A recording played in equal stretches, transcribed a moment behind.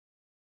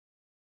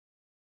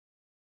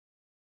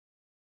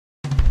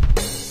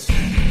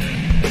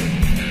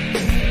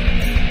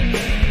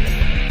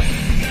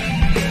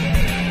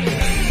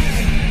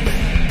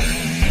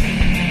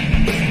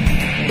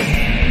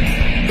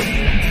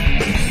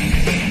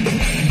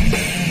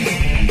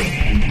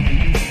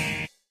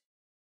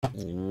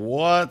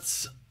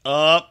What's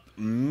up,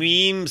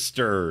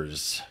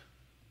 memesters?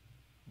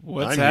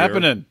 What's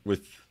happening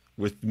with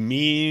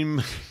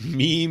meme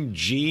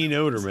Gene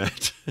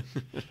Odermatt?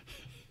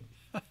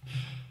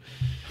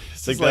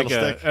 It's like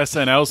a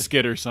SNL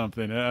skit or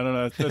something. I don't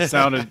know. That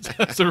sounded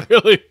that's a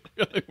really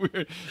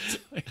weird.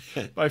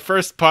 Like my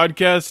first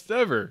podcast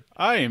ever.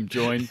 I am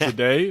joined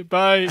today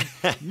by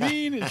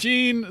Mean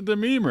Gene the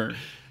Memer.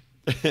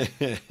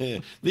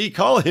 They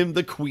call him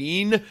the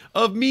Queen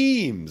of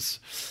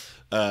Memes.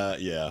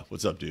 Yeah.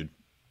 What's up, dude?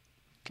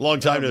 Long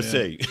time no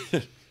see.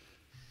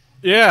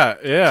 Yeah.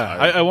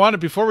 I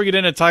wanted, before we get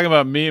into talking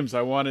about memes,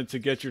 I wanted to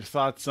get your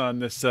thoughts on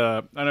this.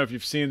 I don't know if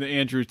you've seen the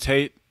Andrew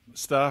Tate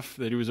stuff,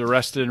 that he was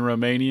arrested in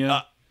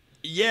Romania.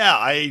 Yeah,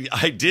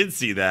 I did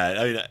see that.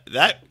 I mean,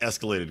 that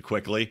escalated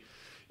quickly.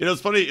 You know,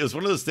 it's funny. It was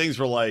one of those things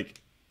where,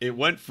 like, it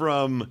went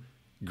from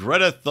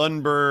Greta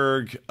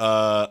Thunberg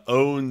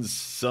owns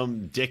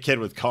some dickhead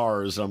with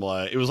cars. And I'm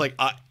like, it was like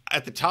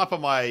at the top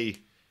of my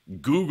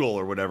Google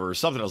or whatever or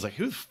something. I was like,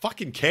 who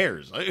fucking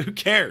cares? Who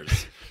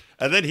cares?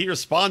 And then he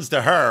responds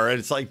to her, and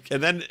it's like,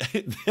 and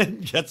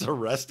then gets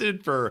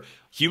arrested for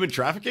human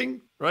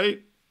trafficking,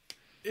 right?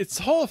 Its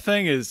whole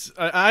thing is,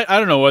 I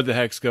don't know what the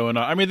heck's going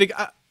on. I mean,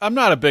 I'm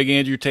not a big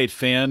Andrew Tate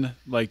fan,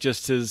 like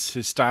just his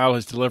style,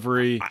 his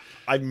delivery.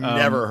 I've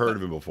never heard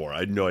of him before. I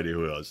had no idea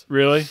who he was.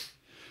 Really?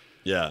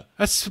 Yeah.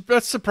 That's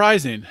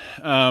surprising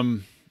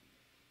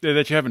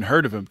that you haven't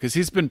heard of him, because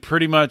he's been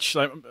pretty much,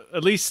 like,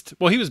 at least,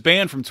 well, he was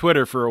banned from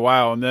Twitter for a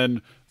while, and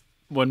then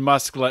when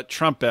Musk let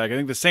Trump back, I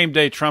think the same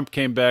day Trump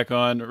came back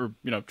on, or,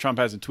 you know, Trump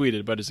hasn't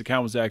tweeted, but his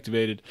account was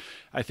activated.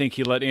 I think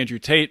he let Andrew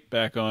Tate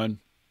back on.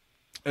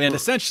 And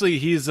essentially,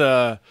 he's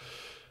I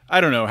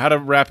don't know how to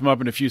wrap him up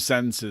in a few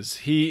sentences.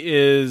 He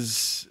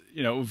is,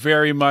 you know,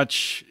 very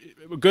much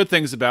good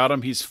things about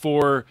him. He's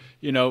for,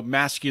 you know,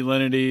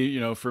 masculinity, you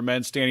know, for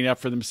men standing up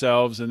for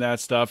themselves and that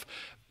stuff.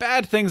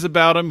 Bad things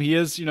about him. He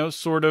is, you know,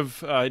 sort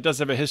of, he does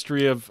have a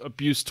history of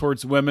abuse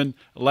towards women.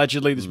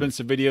 Allegedly, there's been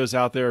some videos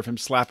out there of him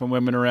slapping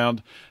women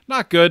around.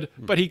 Not good,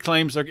 but he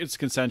claims it's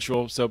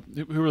consensual. So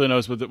who really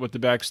knows what the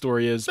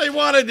backstory is? They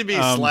wanted to be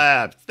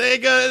slapped.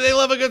 They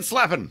love a good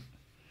slapping.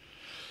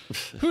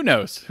 Who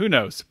knows?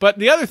 But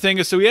the other thing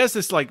is, so he has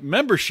this like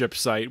membership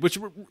site, which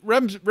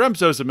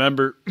Remzo's a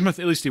member. At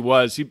least he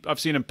was. I've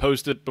seen him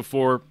post it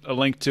before, a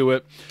link to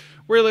it,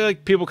 where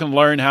like people can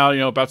learn how, you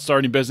know, about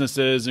starting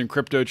businesses and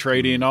crypto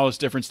trading and all this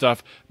different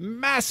stuff.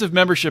 Massive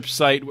membership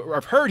site.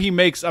 I've heard he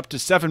makes up to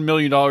 $7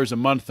 million a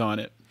month on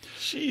it.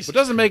 Jesus. What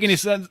doesn't make any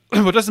sense?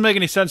 What doesn't make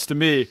any sense to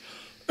me?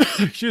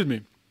 Excuse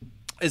me.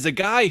 Is a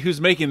guy who's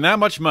making that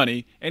much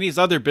money and he's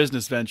other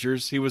business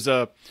ventures. He was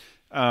a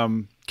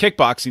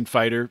kickboxing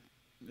fighter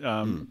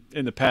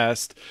in the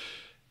past.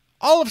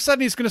 All of a sudden,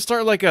 he's going to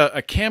start like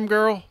a cam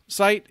girl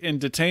site and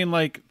detain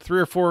like 3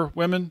 or 4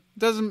 women.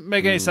 Doesn't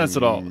make any sense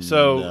at all.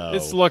 So no.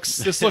 this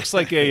looks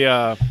like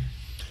a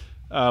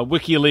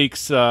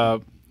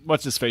WikiLeaks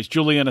what's his face,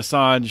 Julian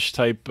Assange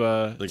type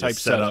type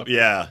setup.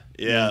 Yeah.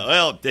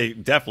 Well, they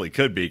definitely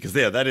could be, because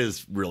that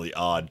is really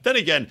odd. Then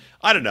again,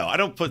 I don't know. I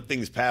don't put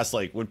things past,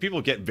 like, when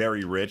people get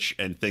very rich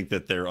and think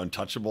that they're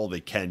untouchable,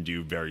 they can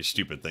do very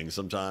stupid things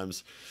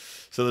sometimes.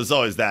 So there's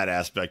always that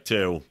aspect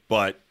too.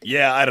 But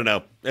yeah, I don't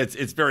know.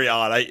 It's very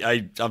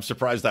odd. I'm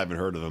surprised I haven't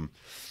heard of him.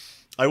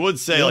 I would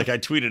say, like I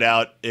tweeted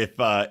out, if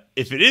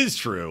it is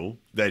true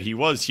that he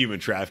was human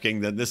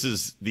trafficking, then this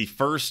is the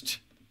first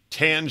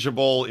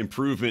tangible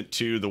improvement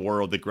to the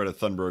world that Greta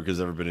Thunberg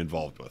has ever been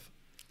involved with.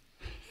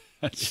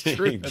 That's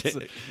true.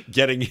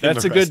 Getting him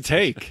that's arrested. A good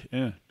take.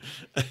 Yeah.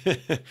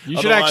 You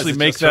should actually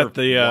make that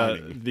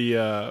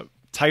the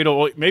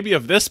title, maybe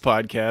of this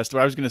podcast. Or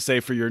I was going to say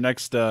for your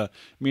next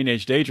Mean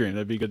Age Daydream,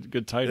 that'd be a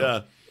good title.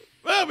 Yeah.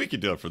 Well, we could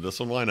do it for this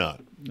one. Why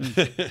not?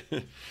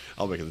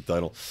 I'll make it the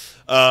title.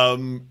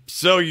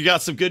 So you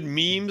got some good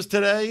memes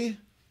today?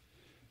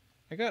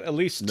 I got at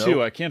least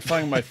 2. I can't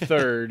find my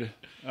third.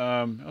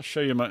 I'll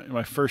show you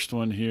my first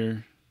one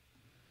here.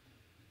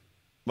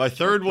 My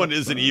third one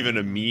isn't even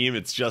a meme.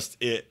 It's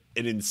just an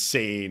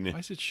insane Why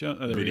is it showing?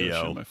 Oh, there we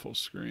go. Show my full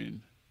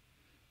screen.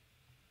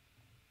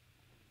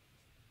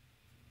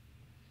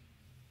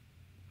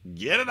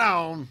 Get it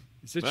on.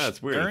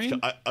 That's weird.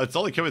 It's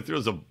only coming through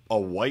as a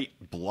white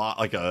block,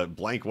 like a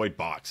blank white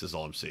box is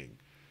all I'm seeing.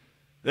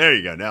 There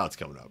you go. Now it's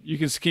coming up.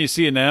 Can you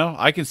see it now?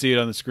 I can see it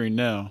on the screen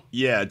now.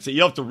 Yeah,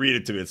 you have to read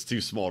it to me. It's too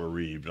small to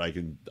read, but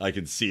I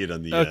can see it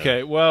on the.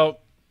 Okay, well,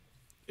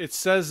 it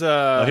says.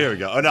 Oh, here we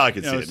go. Oh, now I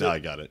can see it. Now I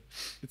got it.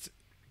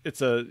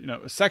 It's a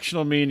a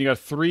sectional meme. You got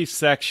 3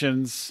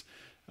 sections.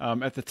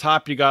 At the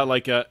top, you got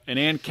like an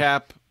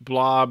ANCAP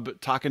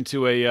blob talking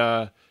to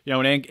an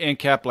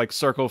ANCAP like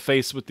circle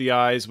face with the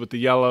eyes with the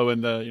yellow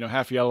and the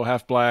half yellow,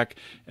 half black,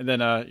 and then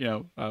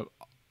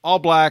all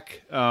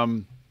black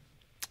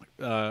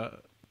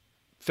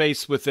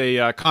face with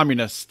a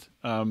communist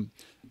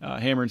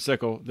hammer and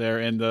sickle there,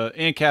 and the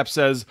ANCAP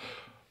says,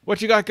 "What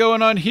you got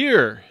going on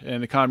here?"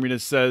 And the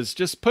communist says,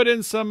 "Just put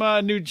in some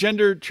new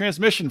gender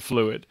transmission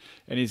fluid."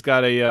 And he's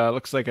got a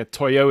looks like a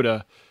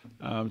Toyota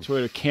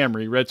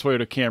Camry, red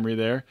Toyota Camry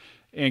there.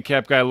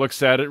 ANCAP guy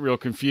looks at it real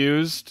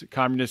confused.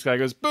 Communist guy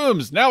goes,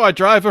 "Booms, now I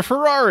drive a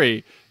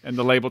Ferrari." And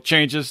the label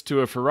changes to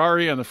a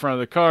Ferrari on the front of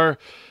the car.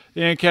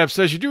 The ANCAP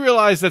says, "You do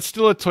realize that's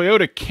still a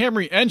Toyota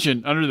Camry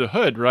engine under the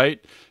hood,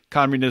 right?"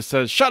 Communist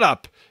says, "Shut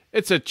up.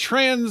 It's a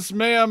Trans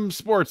Am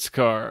sports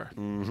car."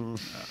 Mm-hmm.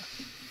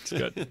 It's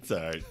good. It's all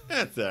right.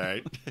 That's all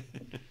right.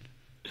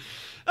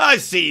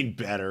 I've seen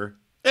better.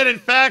 And in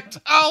fact,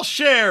 I'll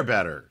share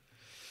better.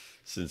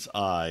 Since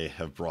I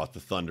have brought the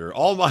thunder.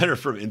 All mine are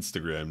from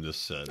Instagram.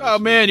 Oh,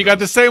 man, you got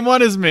the same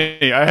one as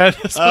me. I had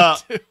this one,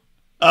 too.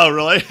 Oh,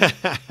 really?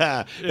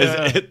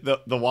 Is it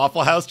the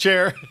Waffle House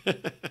chair?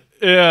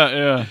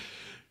 Yeah.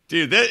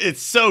 Dude,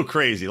 it's so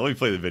crazy. Let me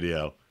play the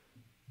video.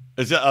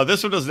 This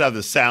one doesn't have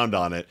the sound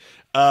on it.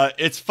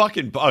 It's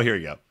fucking... Oh, here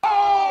you go.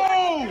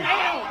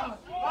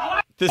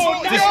 This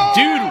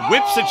dude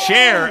whips a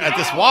chair at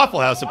this Waffle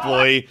House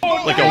employee,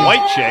 like a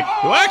white chick,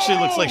 who actually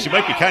looks like she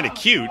might be kind of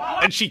cute,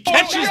 and she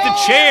catches the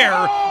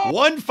chair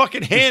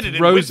one-fucking-handed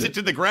and whips it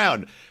to the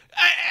ground.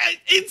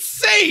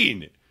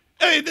 Insane!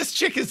 I mean, this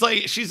chick is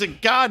like, she's a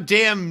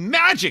goddamn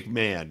magic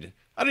man.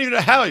 I don't even know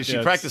how. She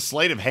practice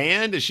sleight of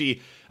hand?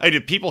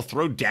 Did people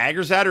throw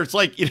daggers at her? It's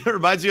like, it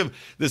reminds me of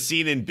the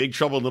scene in Big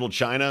Trouble in Little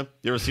China.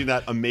 You ever seen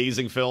that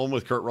amazing film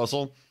with Kurt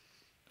Russell?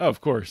 Oh, of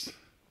course.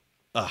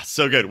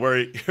 So good.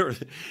 Where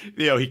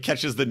he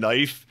catches the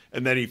knife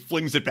and then he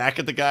flings it back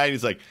at the guy and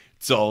he's like,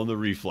 "It's all in the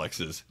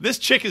reflexes." This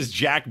chick is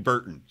Jack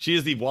Burton. She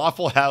is the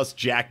Waffle House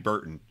Jack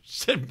Burton.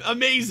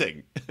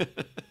 Amazing.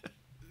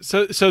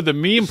 So the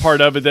meme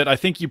part of it that I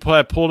think you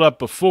pulled up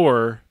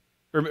before,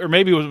 or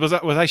maybe was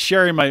I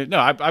sharing my? No,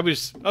 I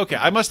was okay.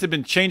 I must have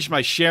been changed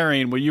my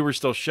sharing when you were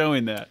still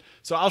showing that.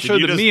 So I'll show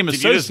the meme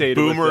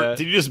associated with that.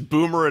 Did you just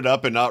boomer it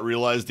up and not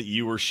realize that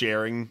you were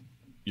sharing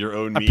your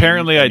own meme?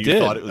 Apparently I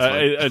did.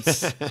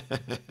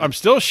 I'm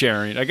still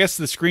sharing. I guess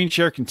the screen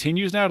share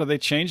continues now. Do they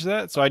change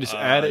that? So I just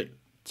add it.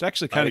 It's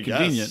actually kind of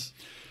convenient.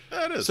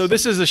 That is. So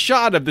this is a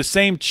shot of the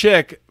same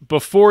chick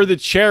before the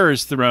chair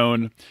is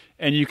thrown.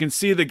 And you can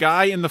see the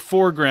guy in the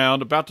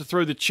foreground about to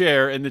throw the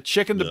chair and the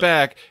chick in the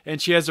back.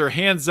 And she has her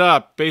hands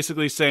up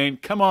basically saying,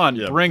 "Come on,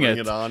 bring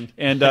it on."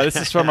 And this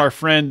is from our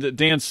friend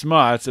Dan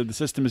Smots of the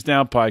System is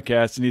Down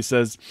podcast. And he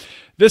says,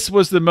 "This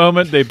was the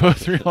moment they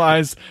both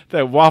realized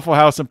that Waffle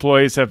House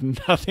employees have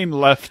nothing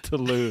left to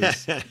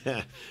lose."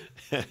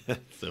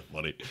 So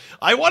funny.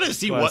 I want to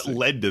see what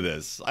led to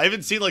this. I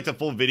haven't seen like the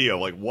full video.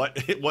 Like what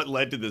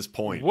led to this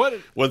point? What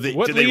did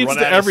leads they run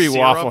to out every of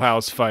syrup? Waffle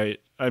House fight?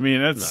 I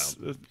mean, that's...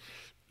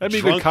 That'd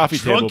be a good coffee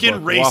table book.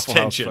 Drunken race Waffle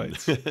tension.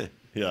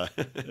 Yeah.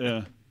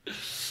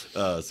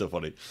 So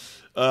funny.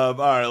 All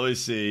right, let me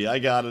see. I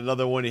got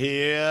another one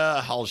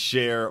here. I'll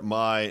share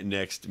my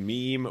next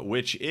meme,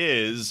 which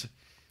is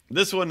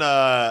this one.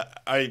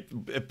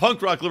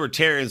 Punk rock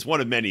libertarians, one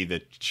of many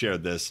that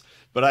shared this,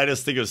 but I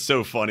just think it was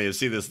so funny. I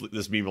see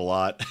this meme a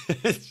lot.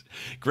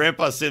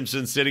 Grandpa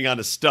Simpson sitting on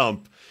a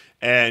stump.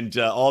 And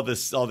all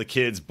the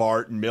kids,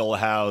 Bart and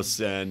Milhouse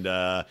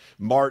and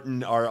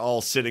Martin, are all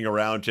sitting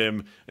around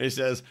him. And he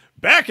says,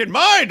 "Back in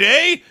my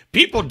day,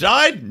 people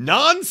died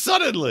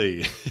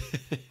non-suddenly."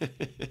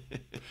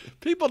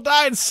 People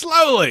died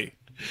slowly,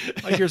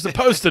 like you're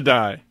supposed to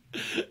die.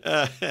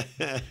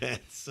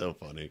 It's so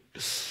funny.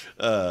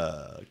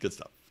 Good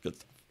stuff. Good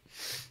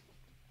stuff.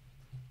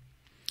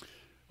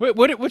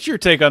 What's your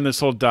take on this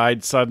whole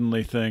 "died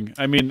suddenly" thing?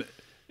 I mean...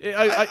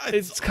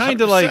 it's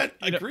kind of like...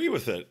 I agree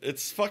with it.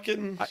 It's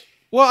fucking...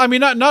 Well, I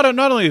mean, not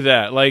only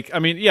that. Like, I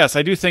mean, yes,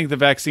 I do think the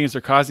vaccines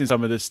are causing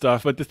some of this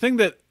stuff, but the thing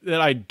that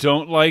I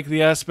don't like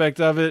the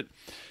aspect of it,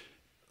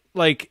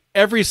 like,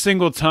 every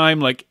single time,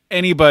 like,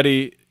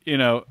 anybody,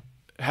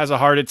 has a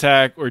heart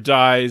attack or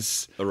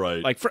dies.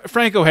 Right. Like,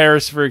 Franco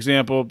Harris, for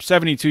example,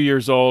 72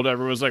 years old,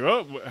 everyone's like,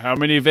 "Oh, how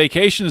many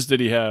vacations did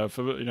he have?"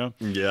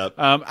 Yeah.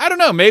 I don't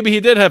know. Maybe he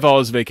did have all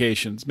his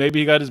vacations. Maybe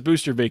he got his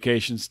booster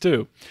vacations,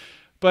 too.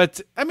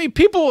 But, I mean,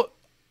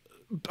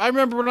 I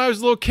remember when I was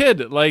a little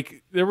kid,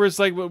 like, there was,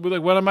 like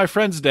one of my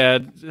friends'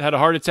 dad had a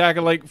heart attack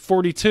at, like,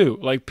 42.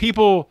 Like,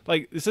 people,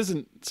 like, this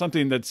isn't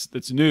something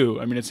that's new.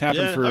 I mean, it's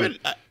happened for a long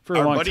time.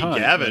 Our buddy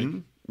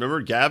Gavin, remember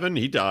Gavin?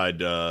 He died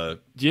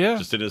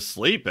just in his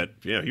sleep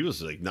he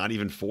was, like, not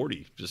even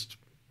 40, just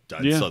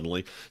died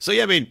suddenly. So,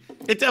 yeah, I mean,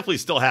 it definitely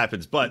still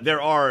happens. But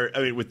there are, I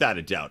mean, without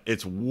a doubt,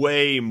 it's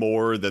way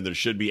more than there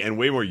should be and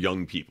way more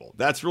young people.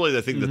 That's really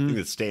the thing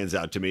that stands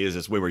out to me is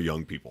it's way more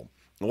young people.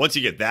 Once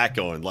you get that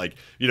going, like,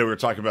 we were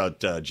talking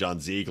about John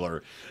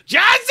Ziegler.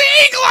 John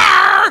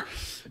Ziegler!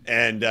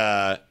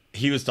 And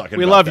he was talking about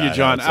We love that, you,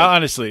 John.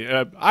 Honestly,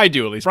 I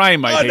do at least. Brian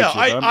might hate you.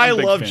 I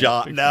love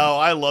John. No,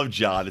 I love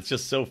John. It's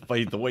just so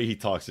funny. The way he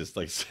talks is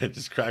like, it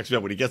just cracks me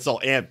up when he gets all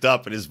amped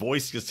up and his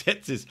voice just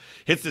hits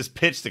this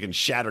pitch that can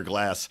shatter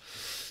glass.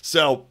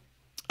 So...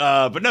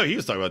 but no, he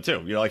was talking about it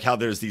too. Like how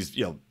there's these,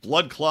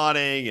 blood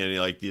clotting and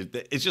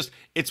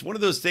it's one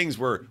of those things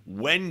where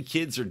when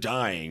kids are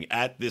dying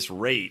at this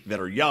rate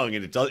that are young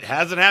and it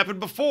hasn't happened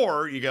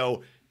before, you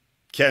go,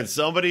 can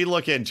somebody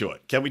look into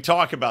it? Can we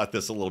talk about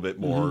this a little bit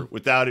more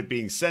without it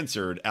being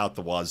censored out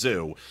the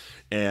wazoo?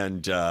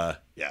 And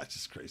it's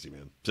just crazy,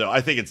 man. So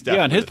I think it's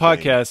definitely on his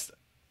podcast.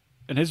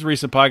 in his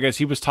recent podcast,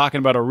 he was talking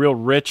about a real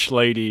rich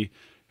lady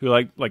who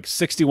like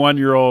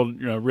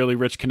 61-year-old, really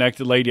rich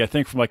connected lady, I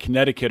think from like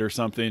Connecticut or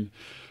something,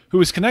 who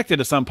was connected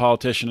to some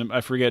politician,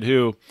 I forget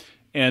who,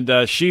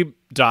 and she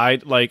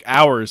died like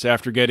hours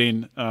after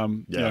getting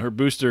her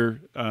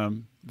booster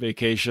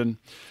vacation.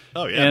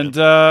 Oh yeah, and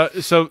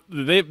so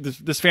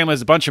this family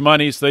has a bunch of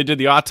money, so they did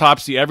the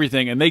autopsy,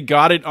 everything, and they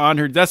got it on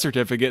her death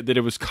certificate that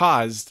it was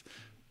caused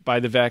by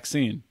the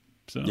vaccine.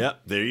 So yeah,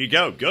 there you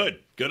go.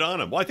 Good on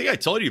them. Well, I think I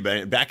told you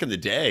back in the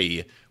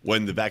day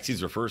when the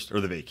vaccines were first, or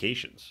the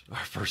vacations are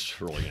first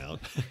rolling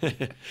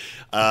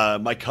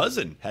out. My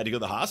cousin had to go to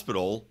the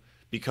hospital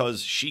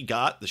because she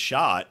got the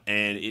shot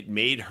and it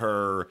made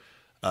her.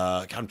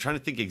 I'm trying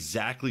to think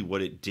exactly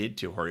what it did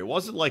to her. It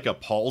wasn't like a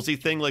palsy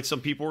thing like some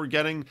people were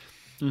getting.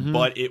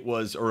 But it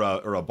was, or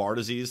a bar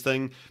disease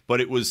thing,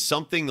 but it was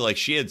something like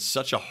she had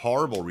such a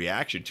horrible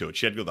reaction to it.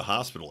 She had to go to the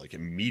hospital like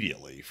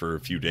immediately for a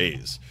few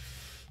days.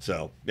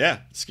 So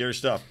yeah, scary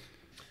stuff.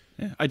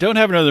 Yeah. I don't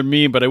have another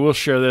meme, but I will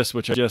share this,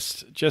 which I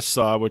just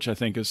saw, which I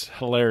think is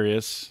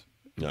hilarious.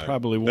 No,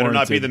 probably better warranted.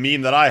 not be the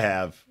meme that I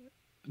have.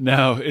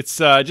 No, it's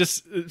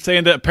just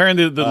saying that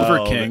apparently the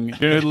Liver King, you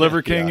know who the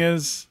Liver King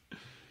is?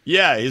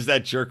 Yeah, he's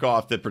that jerk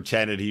off that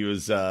pretended he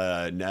was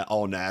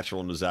all natural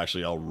and was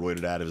actually all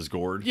roided out of his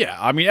gourd. Yeah,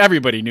 I mean,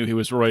 everybody knew he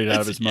was roided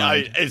out of his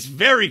mind. It's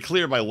very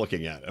clear by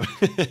looking at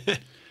him.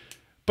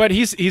 But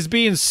he's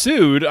being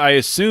sued, I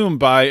assume,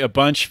 by a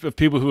bunch of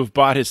people who have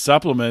bought his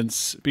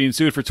supplements, being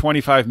sued for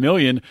 $25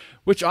 million,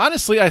 which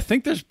honestly, I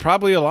think there's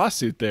probably a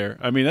lawsuit there.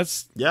 I mean,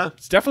 it's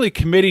definitely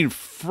committing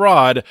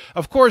fraud.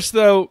 Of course,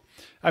 though,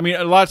 I mean,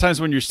 a lot of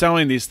times when you're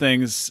selling these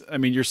things, I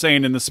mean, you're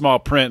saying in the small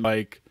print,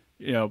 like,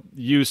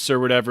 use or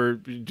whatever,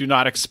 do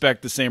not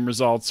expect the same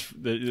results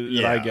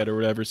that I get or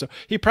whatever. So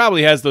he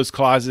probably has those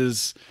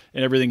clauses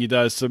in everything he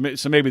does. So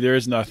maybe there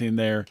is nothing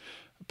there,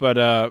 but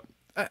I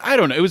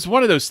don't know. It was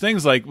one of those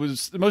things. Like,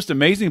 was the most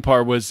amazing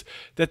part was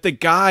that the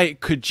guy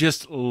could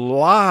just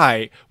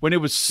lie when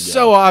it was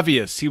so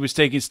obvious he was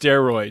taking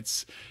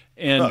steroids.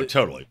 And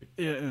totally,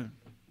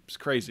 it's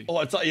crazy.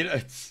 Well,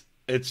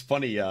 it's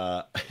funny, you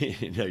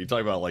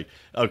talk about like,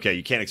 okay,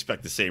 you can't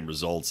expect the same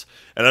results.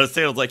 And I was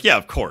saying, I was like, yeah,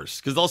 of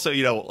course. Because also,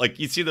 like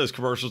you see those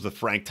commercials with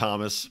Frank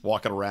Thomas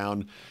walking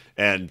around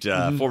and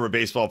former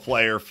baseball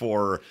player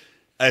for,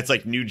 it's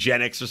like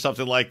Nugenics or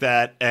something like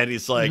that. And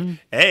he's like,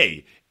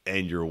 hey,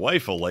 and your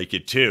wife will like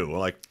it too. I'm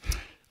like,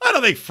 I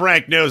don't think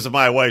Frank knows if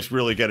my wife's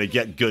really going to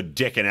get good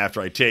dicking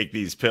after I take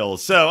these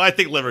pills. So I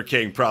think Liver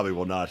King probably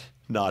will not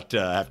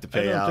have to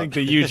pay out. I don't think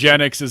the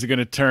eugenics is going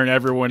to turn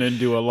everyone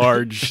into a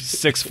large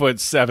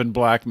 6'7"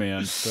 black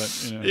man.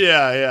 But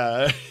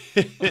yeah.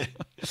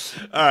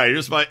 All right,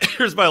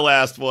 here's my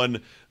last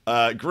one.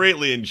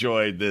 Greatly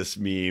enjoyed this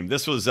meme.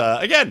 This was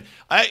again.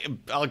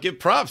 I'll give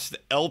props to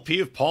LP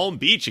of Palm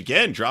Beach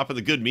again, dropping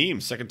the good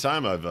memes. Second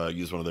time I've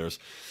used one of theirs.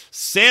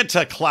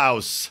 Santa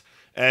Claus.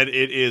 And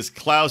it is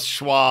Klaus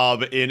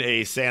Schwab in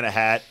a Santa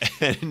hat,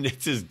 and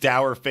it's his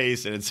dour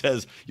face, and it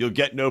says, "You'll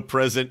get no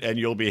present, and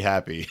you'll be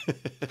happy."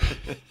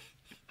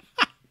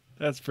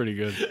 That's pretty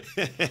good.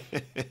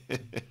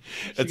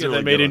 That's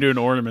really made into an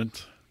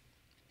ornament.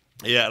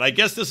 Yeah, and I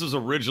guess this was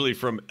originally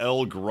from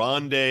El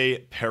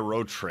Grande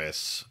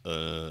Perotres.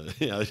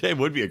 It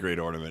would be a great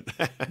ornament.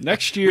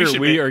 Next year,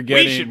 we're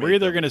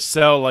either going to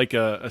sell like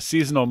a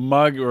seasonal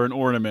mug or an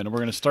ornament, and we're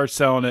going to start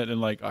selling it in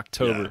like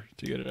October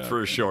to get it out.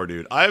 For sure,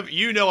 dude. I've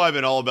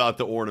been all about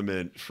the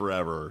ornament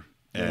forever,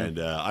 and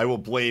I will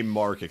blame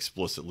Mark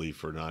explicitly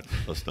for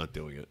us not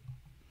doing it.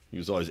 He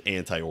was always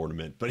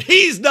anti-ornament, but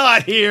he's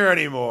not here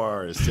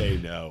anymore. Say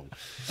no.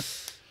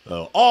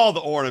 All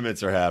the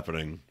ornaments are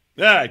happening.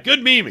 Yeah,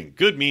 good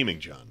memeing,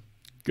 John.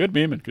 Good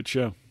memeing, good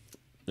show.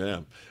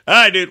 Yeah. All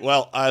right, dude.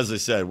 Well, as I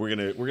said, we're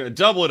gonna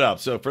double it up.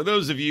 So for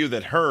those of you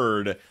that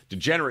heard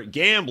Degenerate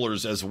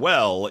Gamblers as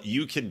well,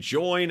 you can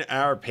join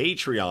our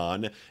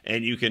Patreon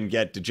and you can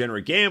get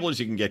Degenerate Gamblers.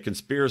 You can get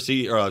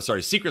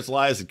Secrets,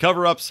 Lies, and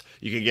Cover-Ups.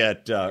 You can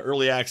get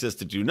early access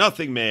to Do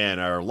Nothing Man,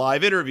 our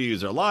live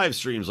interviews, our live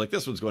streams, like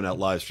this one's going out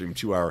live stream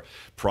to our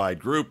Pride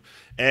group,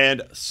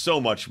 and so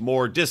much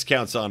more,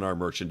 discounts on our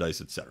merchandise,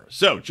 etc.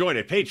 So join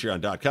at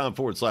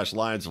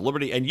patreon.com/Lions of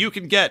Liberty, and you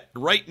can get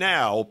right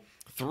now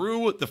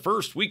through the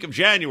first week of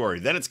January,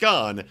 then it's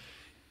gone,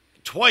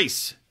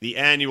 twice the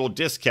annual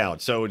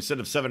discount. So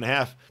instead of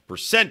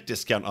 7.5%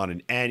 discount on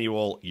an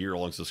annual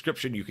year-long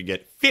subscription, you can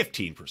get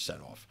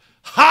 15% off.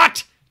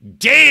 Hot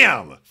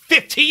damn!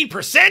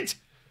 15%?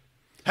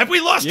 Have we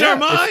lost our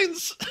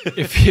minds?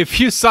 If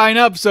you sign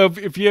up, so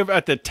if you have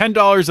at the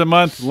 $10 a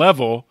month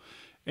level,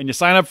 and you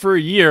sign up for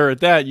a year at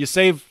that, you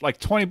save like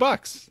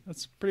 $20.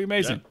 That's pretty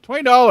amazing.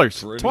 Yeah.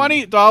 $20.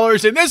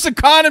 $20 in this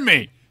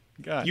economy.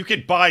 God. You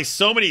could buy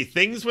so many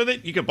things with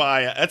it. You could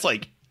buy, that's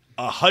like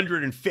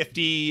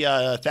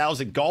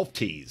 150,000 golf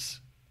tees.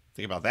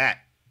 Think about that.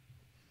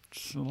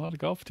 It's a lot of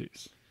golf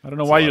tees. I don't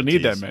know why you'll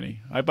need that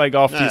many. I buy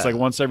golf tees like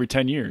once every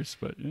 10 years.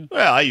 But yeah.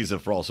 Well, I use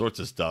it for all sorts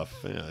of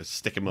stuff. I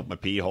stick them up my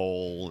pee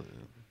hole.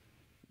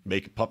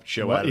 make a puppet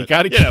show Well, out of you it.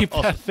 got to keep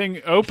that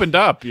thing opened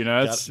up. You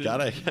know,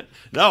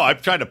 No, I'm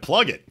trying to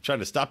plug it. I'm trying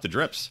to stop the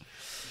drips.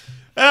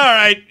 All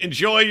right,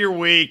 enjoy your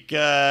week,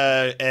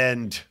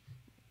 and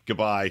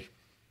goodbye.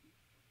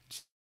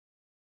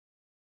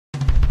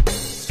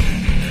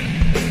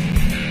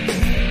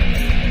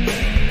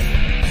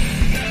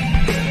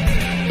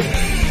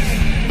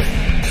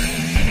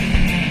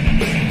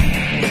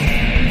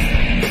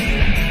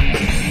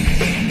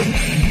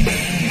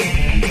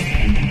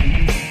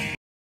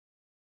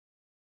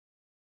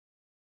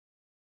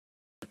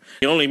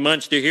 The only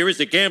monster here is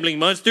the gambling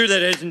monster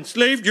that has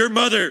enslaved your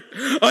mother.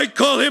 I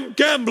call him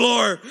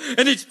Gamblor,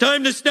 and it's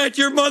time to snatch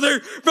your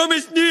mother from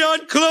his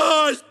neon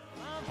claws.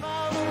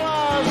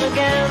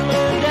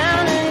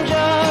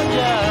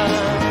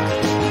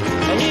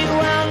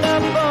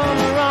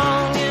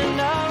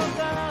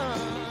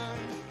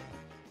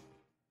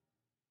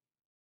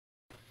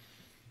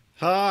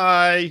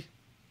 Hi.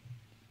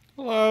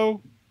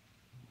 Hello.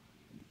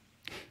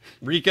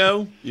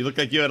 Rico, you look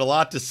like you had a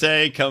lot to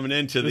say coming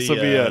into This'll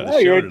the, be the Oh, show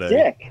you're today. a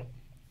dick.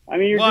 I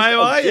mean, you're Why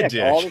am I just a a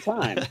dick all the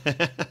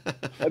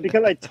dick? time.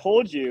 Because I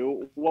told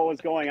you what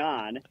was going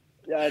on,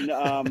 and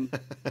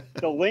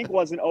the link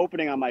wasn't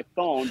opening on my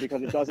phone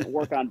because it doesn't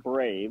work on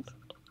Brave,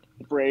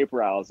 the Brave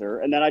browser.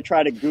 And then I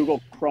tried to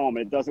Google Chrome,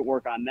 and it doesn't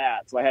work on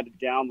that. So I had to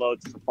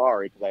download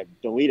Safari because I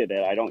deleted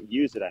it. I don't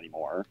use it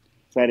anymore.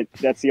 So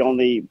that's the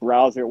only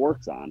browser it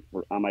works on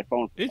my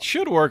phone. It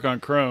should work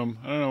on Chrome.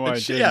 I don't know why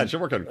it didn't. Yeah, it should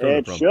work on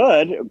Chrome. It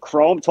should.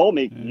 Chrome told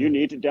me you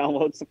need to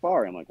download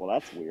Safari. I'm like, well,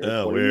 that's weird.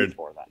 Oh, what weird. do you use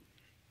for then?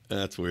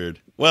 That's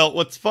weird. Well,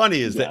 what's funny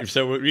is that,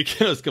 so what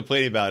Rico was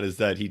complaining about is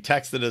that he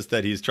texted us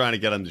that he's trying to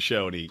get on the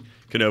show and he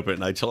can open it.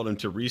 And I told him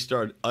to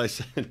restart. I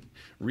said,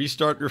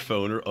 restart your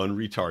phone or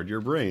unretard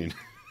your brain.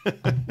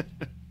 Dick,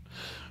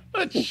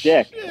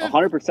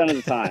 100% of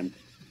the time.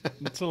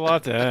 It's a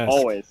lot to ask.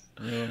 Always.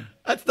 Yeah.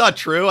 That's not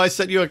true. I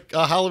sent you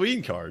a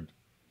Halloween card.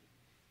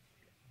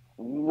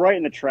 Right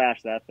in the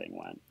trash that thing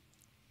went.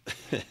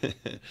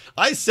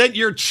 I sent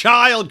your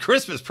child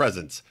Christmas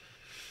presents.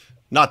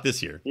 Not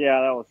this year. Yeah,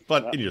 that was.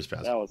 But in years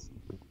past. That was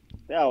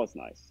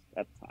nice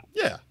at the time.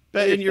 Yeah,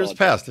 but in years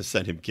past, I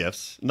sent him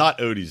gifts. Not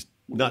Odie's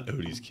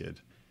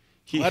kid.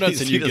 I don't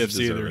send you doesn't gifts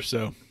deserve either, it.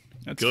 so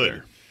that's Good.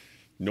 fair.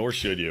 Nor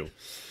should you.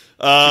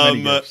 Too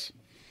many gifts.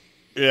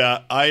 Yeah,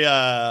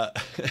 I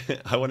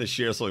want to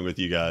share something with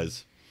you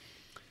guys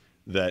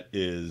that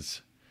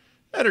is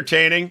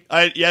entertaining.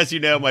 As you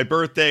know, my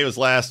birthday was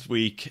last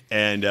week,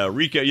 and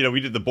Rico, we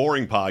did the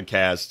Boring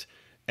podcast,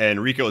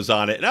 and Rico was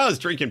on it, and I was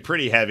drinking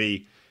pretty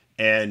heavy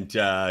and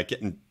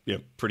getting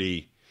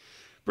pretty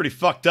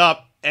fucked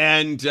up,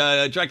 and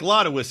drank a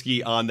lot of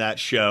whiskey on that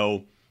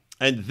show,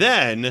 and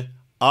then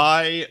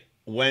I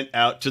went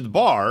out to the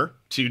bar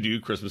to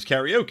do Christmas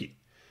karaoke.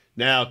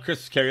 Now,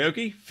 Christmas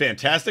karaoke,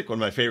 fantastic, one of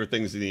my favorite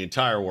things in the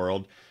entire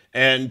world,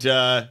 and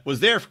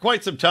was there for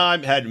quite some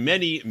time, had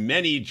many,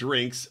 many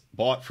drinks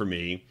bought for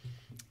me,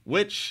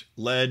 which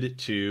led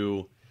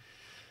to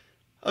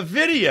a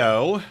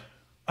video.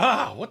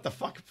 What the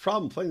fuck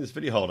problem playing this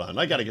video? Hold on,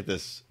 I gotta get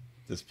this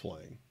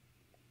playing.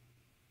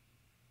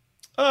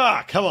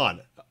 Come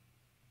on.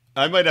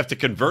 I might have to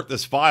convert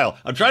this file.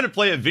 I'm trying to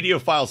play a video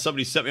file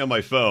somebody sent me on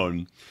my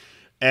phone,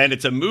 and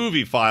it's a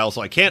movie file,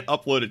 so I can't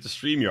upload it to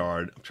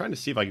StreamYard. I'm trying to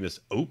see if I can just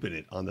open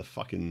it on the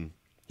fucking...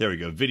 There we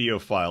go, video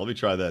file. Let me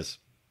try this.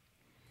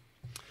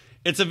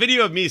 It's a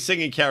video of me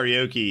singing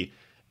karaoke,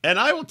 and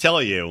I will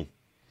tell you,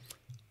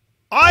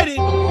 I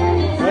didn't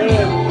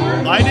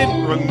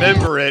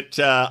remember it.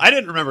 I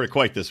didn't remember it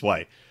quite this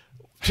way.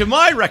 To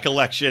my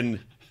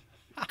recollection,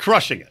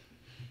 crushing it.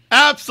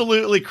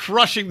 Absolutely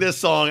crushing this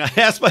song. I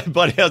asked my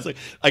buddy, I was like,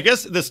 I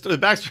guess the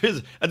backstory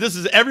is, this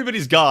is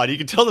everybody's gone. You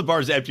can tell the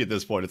bar's empty at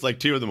this point. It's like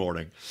 2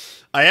 a.m.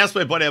 I asked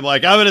my buddy, I'm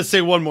like, I'm going to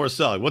sing one more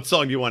song. What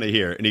song do you want to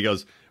hear? And he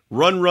goes,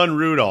 Run, Run,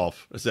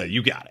 Rudolph. I said,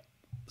 you got it.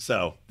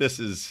 So this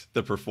is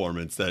the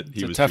performance that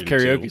he was tough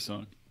treated karaoke to.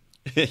 song.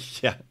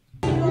 Yeah.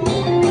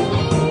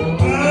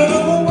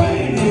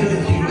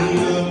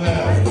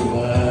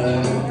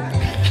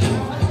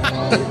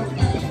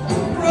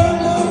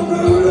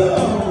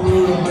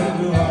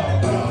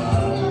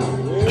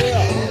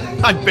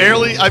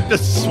 I'm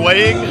just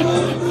swaying.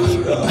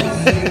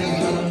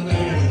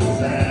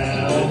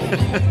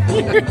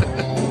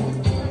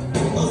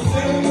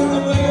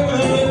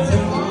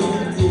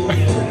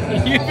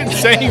 You even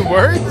saying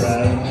words?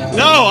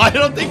 No, I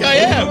don't think I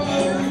am.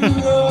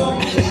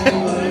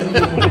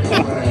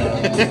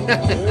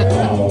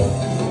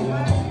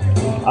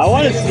 I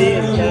want to see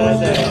instead of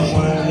the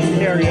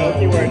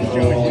karaoke where it shows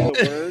you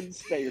the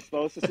words that you're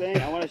supposed to sing,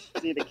 I want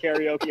to see the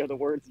karaoke of the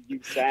words that you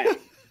sang.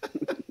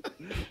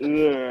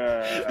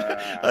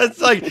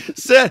 It's like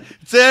Santa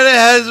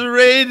has a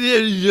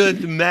radio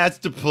match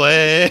to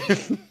play.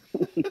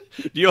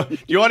 Do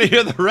you want to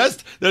hear the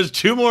rest? There's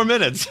 2 more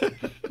minutes.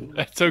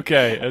 That's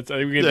okay. I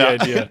think we get the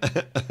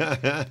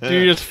idea. Do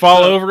you just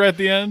fall over at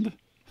the end?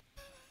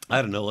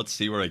 I don't know. Let's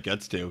see where it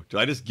gets to. Do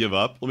I just give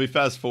up? Let me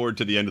fast forward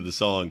to the end of the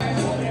song.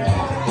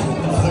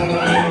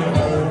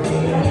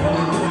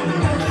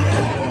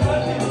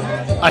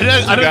 I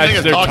don't Guys,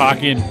 think they're it's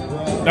talking.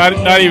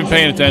 not even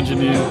paying attention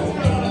to you.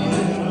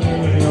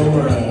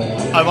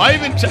 Am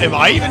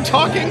I even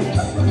talking?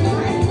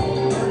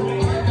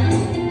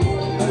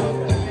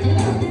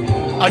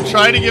 I'm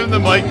trying to give him the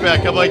mic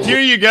back. I'm like, here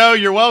you go.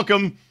 You're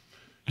welcome.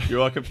 You're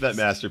welcome for that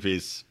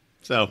masterpiece.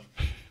 So,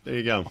 there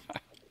you go.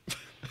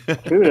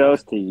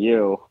 Kudos to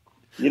you.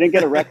 You didn't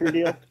get a record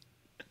deal?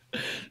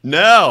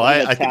 No,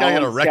 I think I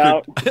got a talent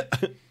record.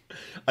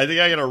 I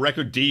think I got a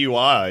record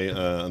DUI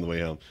on the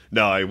way home.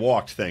 No, I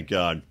walked. Thank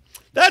God.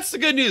 That's the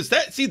good news.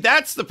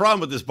 That's the problem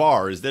with this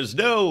bar is there's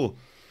no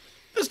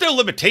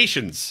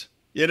limitations.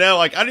 You know,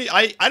 like I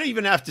don't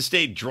even have to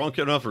stay drunk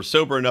enough or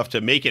sober enough to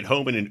make it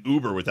home in an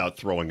Uber without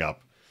throwing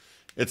up.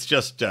 It's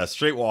just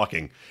straight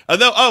walking.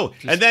 And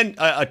then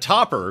a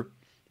topper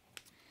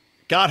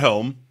got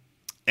home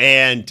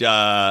and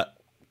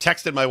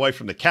texted my wife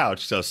from the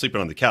couch. So I was sleeping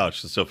on the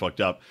couch. It's so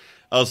fucked up.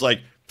 I was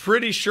like,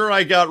 pretty sure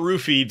I got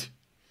roofied.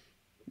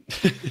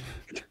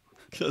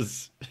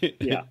 Because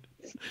Yeah.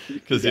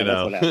 Because Yeah, you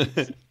know,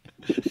 that's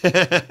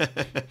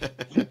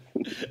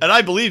and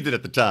I believed it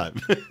at the time.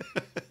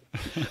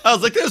 I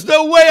was like, "There's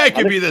no way I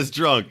could be this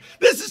drunk.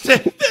 This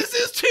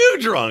is too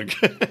drunk."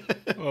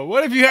 Well,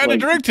 what have you had to Like,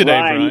 drink today,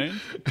 Brian?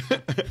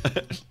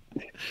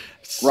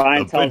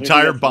 Brian An tells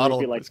entire me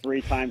bottle, like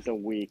 3 times a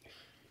week.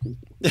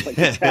 It's like,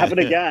 it's happened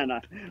again.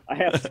 I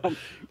have some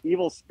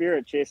evil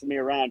spirit chasing me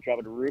around,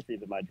 trying to roofie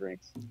to my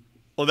drinks.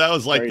 Well, that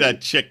was like Crazy.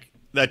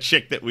 that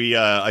chick that we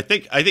I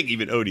think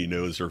even Odie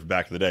knows her from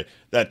back in the day.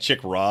 That chick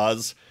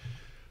Roz,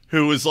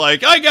 who was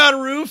like, I got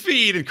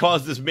roofied and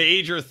caused this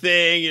major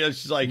thing. You know,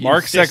 she's like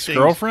Mark's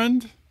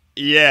ex-girlfriend?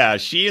 Yeah,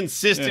 she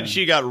insisted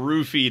she got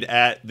roofied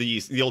at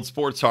the old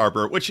Sports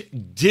Harbor, which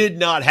did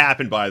not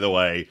happen, by the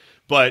way,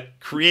 but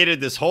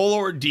created this whole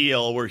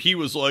ordeal where he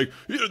was like,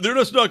 they're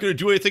just not going to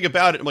do anything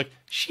about it. I'm like,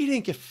 she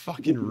didn't get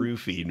fucking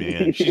roofied,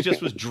 man. She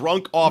just was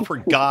drunk off her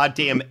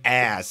goddamn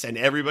ass, and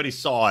everybody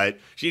saw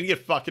it. She didn't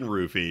get fucking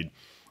roofied.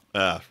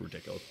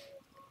 Ridiculous.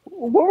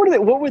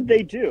 What would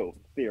they do,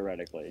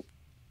 theoretically?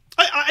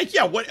 I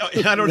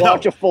don't know.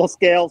 Watch a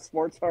full-scale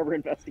Sports Harbor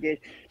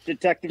investigation.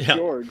 Detective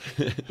George.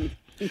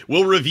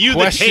 We'll review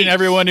Question the tape.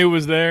 everyone who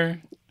was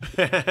there.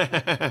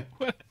 Hey,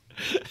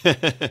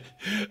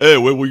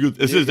 where were you?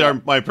 This is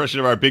my impression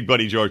of our big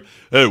buddy George.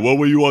 Hey, what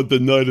were you on the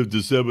night of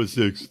December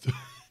 6th?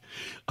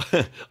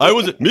 I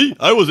wasn't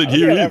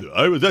here either.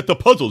 I was at the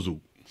Puzzle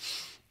Zoo.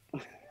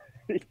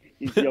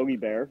 He's Yogi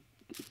Bear.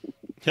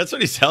 That's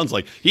what he sounds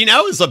like. He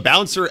now is a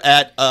bouncer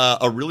at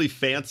a really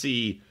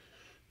fancy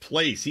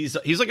place. He's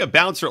like a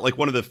bouncer at like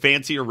one of the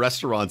fancier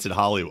restaurants in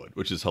Hollywood,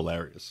 which is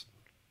hilarious.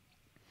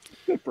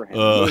 Good for him.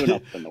 Moving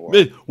up in the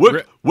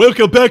world.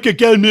 Welcome back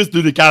again,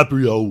 Mr.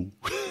 DiCaprio.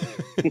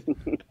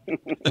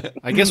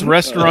 I guess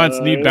restaurants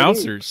need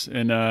bouncers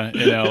in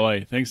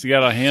LA. Things you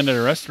got a hand at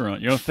a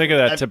restaurant. You don't think of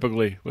that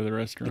typically with a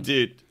restaurant.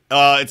 Dude,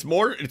 it's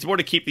more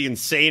to keep the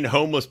insane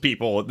homeless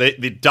people,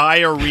 the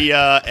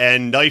diarrhea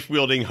and knife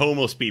wielding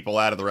homeless people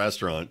out of the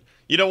restaurant.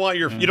 You don't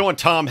want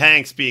Tom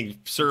Hanks being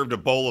served a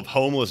bowl of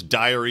homeless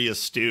diarrhea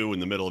stew in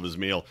the middle of his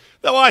meal.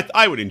 Though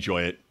I would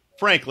enjoy it.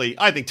 Frankly,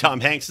 I think Tom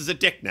Hanks is a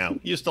dick now.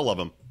 Used to love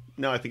him.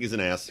 No, I think he's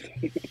an ass.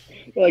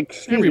 Like,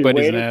 excuse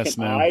Everybody's me, an waiter, ass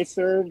can now. I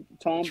serve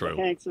Tom True.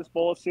 Hanks this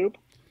bowl of soup?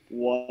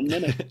 1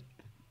 minute.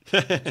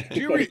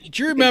 Do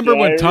you remember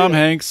when Tom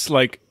Hanks,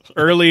 like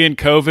early in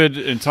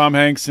COVID, and Tom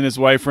Hanks and his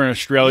wife were in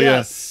Australia,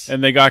 Yes.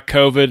 and they got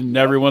COVID, and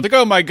everyone's like,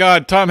 "Oh my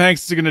God, Tom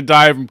Hanks is going to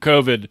die from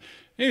COVID."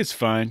 It's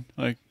fine.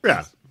 Like,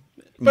 Yeah.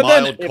 But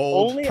Mild, then-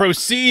 cold. Only-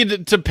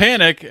 proceed to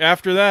panic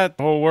after that.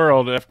 The whole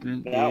world after.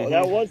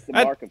 that was the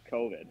mark of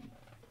COVID.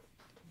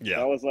 Yeah.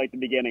 That was like the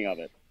beginning of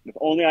it. If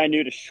only I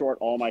knew to short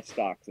all my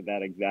stocks at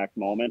that exact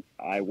moment,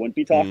 I wouldn't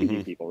be talking to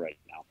you people right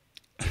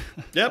now.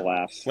 Yep.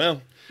 Alas.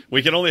 Well,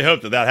 we can only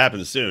hope that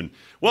happens soon.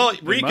 Well,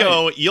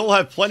 Rico, you'll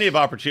have plenty of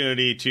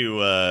opportunity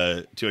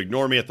to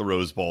ignore me at the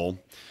Rose Bowl.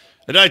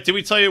 Did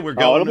we tell you we're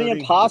going? It'll be Rudy?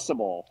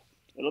 impossible.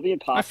 It'll be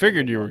impossible. I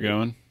figured you were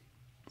going.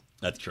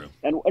 That's true.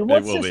 And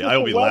what's will this be. with I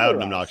will the be loud weather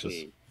and I obnoxious.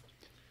 see?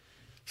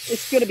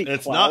 It's going to be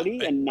It's cloudy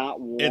not- and not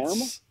warm.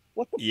 It's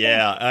What the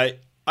yeah.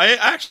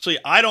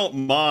 I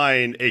don't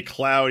mind a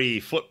cloudy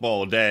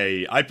football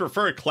day. I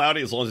prefer it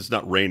cloudy as long as it's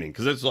not raining.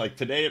 Because it's like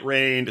today it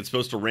rained. It's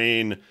supposed to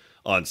rain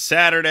on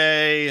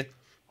Saturday. Let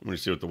me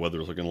see what the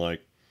weather is looking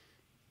like.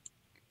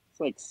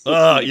 It's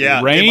like Yeah,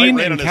 it Rain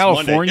might in on this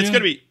California?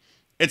 Monday.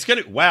 It's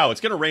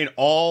gonna rain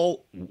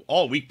all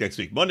week next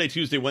week. Monday,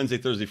 Tuesday, Wednesday,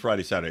 Thursday,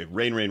 Friday, Saturday.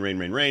 Rain. I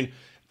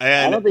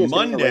don't And think it's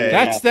gonna rain. Monday.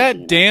 That's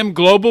that damn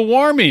global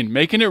warming,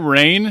 making it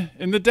rain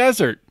in the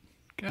desert.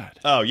 God.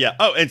 Oh yeah.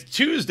 Oh, it's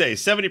Tuesday.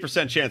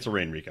 70% chance of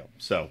rain, Rico.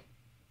 So.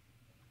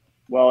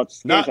 Well,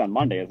 it's Not- on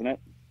Monday, isn't it?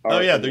 Oh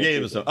Or yeah, is the it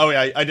game is. Oh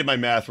yeah, I did my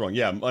math wrong.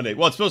 Yeah, Monday.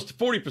 Well, it's supposed to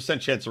 40%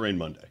 chance of rain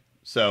Monday.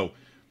 So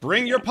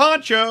bring your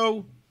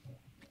poncho.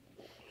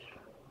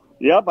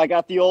 Yep, I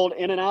got the old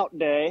in and out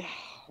day.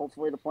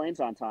 Hopefully the plane's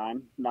on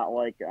time. Not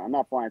like I'm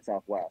not flying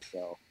Southwest,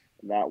 so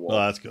that will Oh,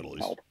 that's good at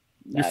least. help.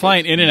 You're That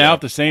flying is- in and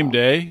out the same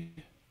day?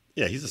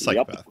 Yeah, he's a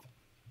psychopath.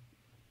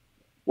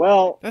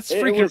 Well, That's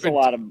it freaking was a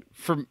lot of.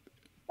 from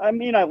I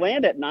mean, I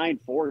land at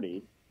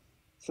 9:40,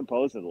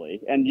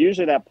 supposedly, and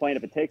usually that plane,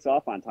 if it takes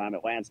off on time,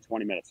 it lands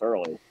 20 minutes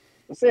early.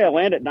 Let's say I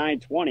land at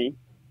 9:20.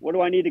 What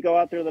do I need to go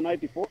out there the night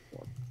before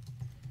for?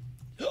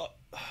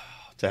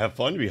 To have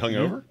fun, to be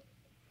hungover.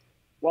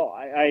 Well,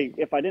 I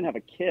if I didn't have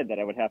a kid that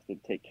I would have to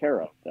take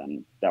care of,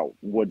 then that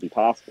would be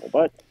possible.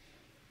 But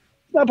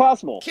it's not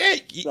possible.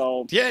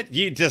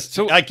 You just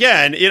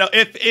again,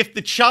 if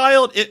the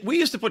child, we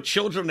used to put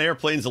children on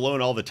airplanes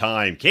alone all the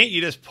time. Can't you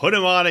just put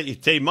him on it? You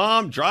say,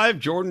 "Mom, drive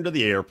Jordan to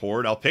the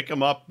airport. I'll pick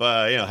him up.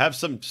 Have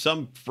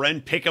some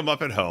friend pick him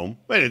up at home."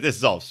 Wait, this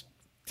is all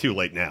too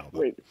late now.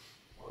 Wait,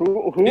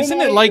 who isn't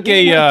it like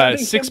a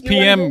 6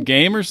 p.m.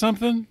 game or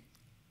something?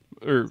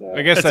 Or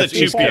I guess that's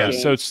 2 p.m.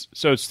 So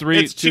it's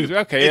 3.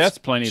 Okay, that's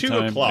plenty of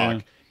time. 2:00.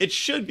 Yeah. It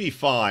should be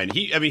fine.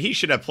 He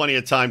should have plenty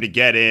of time to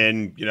get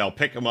in.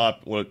 Pick him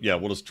up. We'll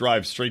just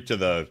drive straight to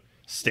the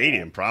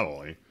stadium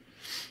probably.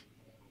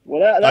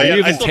 Well, are you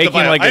even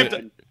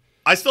taking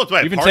I still have to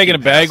buy. You've been taking a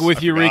bag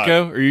with you,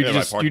 Rico, or you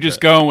just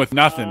going with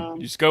nothing?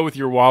 You just go with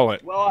your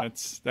wallet. Well,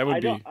 that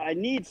would be. I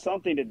need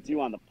something to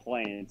do on the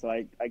plane, so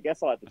I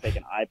guess I'll have to take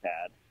an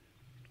iPad.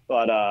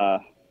 But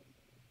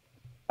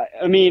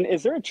I mean,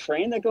 is there a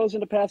train that goes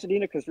into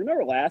Pasadena? Because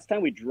remember last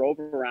time we drove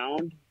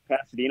around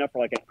Pasadena for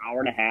like an hour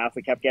and a half.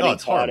 We kept getting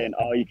caught in,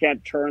 you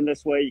can't turn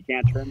this way, you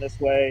can't turn this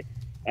way.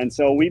 And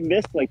so we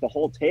missed like the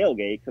whole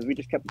tailgate because we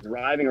just kept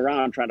driving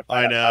around trying to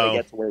find out how to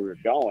get to where we were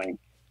going.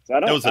 So I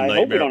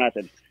hope we don't have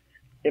to.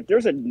 If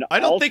there's I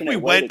don't think we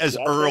went as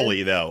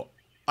early though.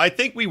 I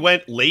think we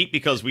went late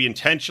because we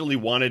intentionally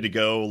wanted to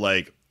go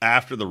like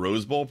after the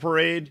Rose Bowl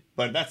parade.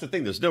 But that's the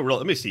thing. There's no real.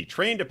 Let me see.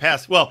 Train to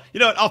pass. Well, you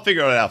know what? I'll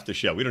figure it out after the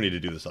show. We don't need to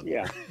do this on the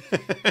air.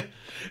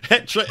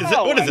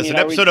 What is this? An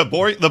episode of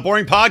the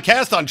Boring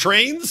Podcast on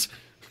trains?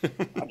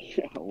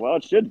 Well,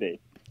 it should be.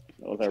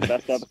 That was our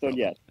best episode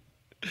yet.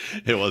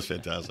 It was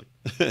fantastic.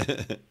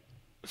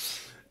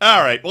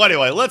 All right. Well,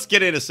 anyway, let's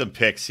get into some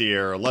picks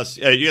here. Unless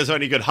you guys have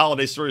any good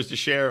holiday stories to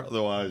share.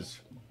 Otherwise,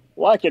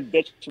 well, I could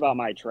bitch about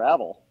my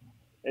travel.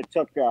 It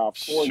took 4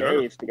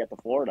 days to get to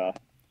Florida.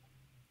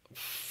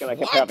 Because I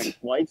kept having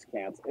flights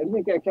canceled.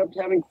 I kept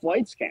having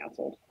flights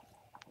canceled.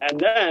 And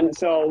then,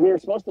 so we were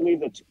supposed to leave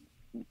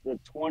the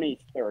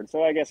 23rd.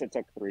 So I guess it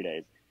took 3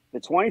 days. The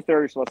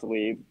 23rd is supposed to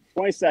leave.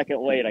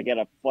 22nd late, I get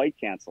a flight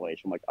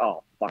cancellation. I'm like,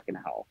 oh, fucking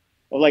hell.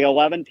 It was like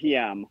 11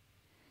 p.m.,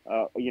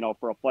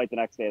 for a flight the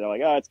next day. They're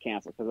like, oh, it's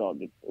canceled.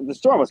 Because the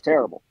storm was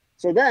terrible.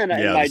 So then,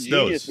 in my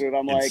genius move,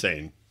 I'm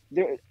insane.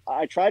 Like,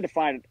 I tried to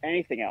find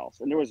anything else.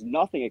 And there was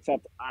nothing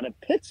except out of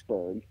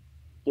Pittsburgh,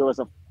 there was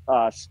a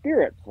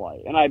Spirit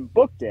flight, and I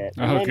booked it.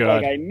 And then,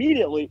 God. Like,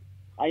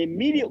 I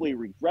immediately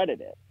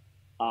regretted it.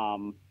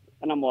 And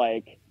I'm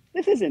like,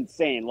 this is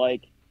insane.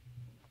 Like,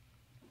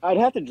 I'd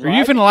have to drive. Are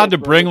you even allowed to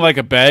bring like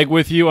a bag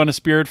with you on a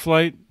Spirit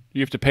flight?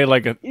 You have to pay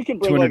like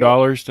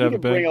 $200 to have a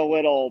bag. Bring a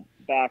little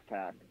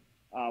backpack.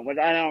 Which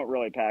I don't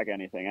really pack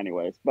anything,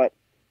 anyways. But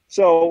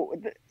so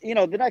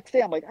the next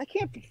day I'm like, I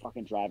can't be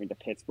fucking driving to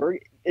Pittsburgh.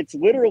 It's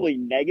literally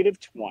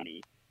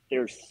 -20.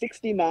 There's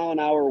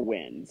 60-mile-an-hour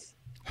winds.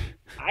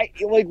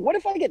 What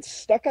if I get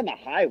stuck on the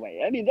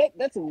highway? I mean,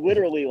 that's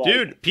literally like,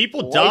 dude,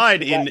 people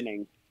died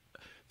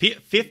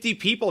 50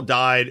 people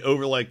died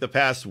over like the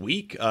past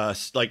week.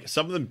 Like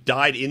some of them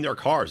died in their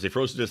cars. They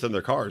froze to death in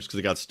their cars because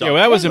they got stuck. Yeah,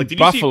 well, that was in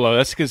Buffalo.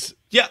 That's because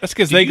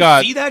they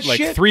got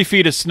like 3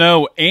 feet of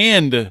snow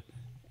and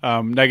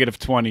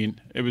 -20.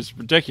 It was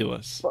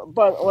ridiculous.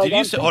 But like,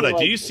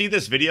 did you see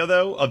this video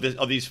though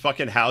of these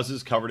fucking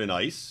houses covered in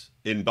ice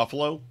in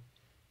Buffalo?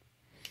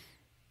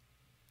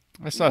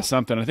 I saw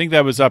something. I think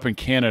that was up in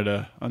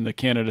Canada, on the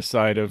Canada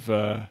side of.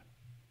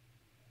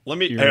 Let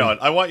me hang on.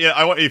 I want you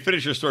to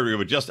finish your story,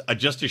 but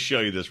just to show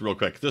you this real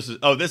quick. This is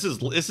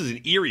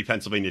in Erie,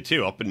 Pennsylvania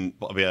too, up in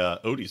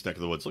Odie's neck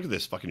of the woods. Look at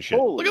this fucking shit.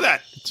 Look at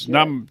that.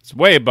 It's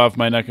way above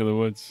my neck of the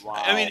woods. Wow.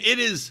 I mean, it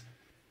is.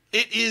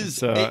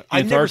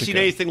 I've never seen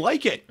anything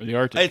like it. The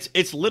Arctic.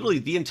 It's literally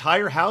the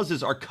entire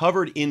houses are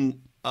covered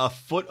in a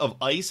foot of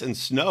ice and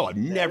snow. I've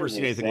never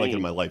seen anything like it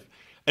in my life.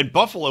 And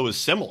Buffalo is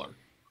similar.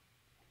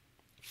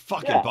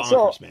 Fucking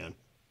bonkers, man.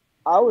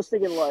 I was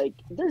thinking, like,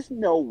 there's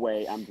no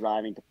way I'm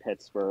driving to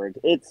Pittsburgh.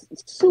 It's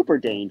super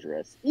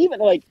dangerous.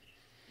 Even, like,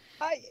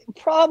 I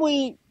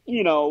probably,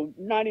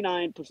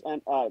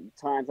 99%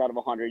 times out of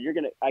 100,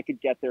 I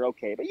could get there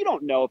okay. But you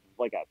don't know if,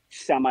 like, a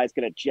semi's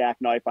going to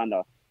jackknife on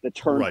the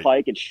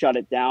turnpike and shut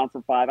it down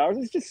for 5 hours.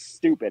 It's just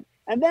stupid.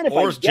 And then if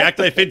I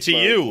jackknife into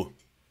you.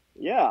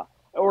 Yeah.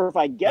 Or if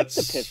I get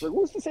to Pittsburgh,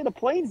 who's to say the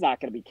plane's not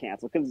going to be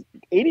canceled? Because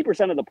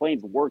 80% of the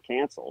planes were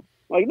canceled.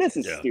 Like, this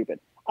is stupid.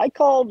 I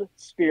called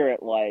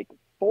Spirit like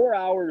 4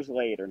 hours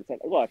later and said,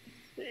 look,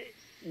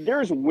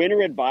 there's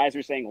winter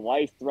advisory saying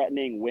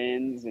life-threatening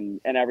winds and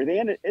everything.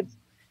 And it's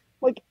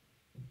like,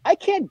 I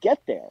can't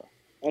get there.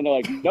 And they're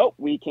like, nope,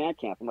 we can't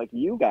cancel. I'm like,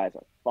 you guys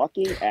are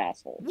fucking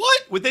assholes.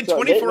 What? Within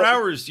 24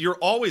 hours, you're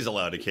always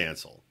allowed to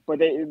cancel.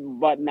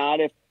 But not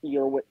if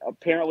you're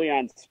apparently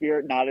on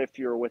Spirit, not if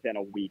you're within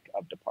a week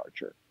of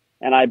departure.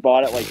 And I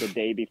bought it like the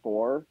day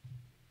before,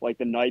 like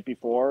the night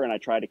before, and I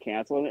tried to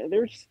cancel it.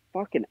 They're just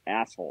fucking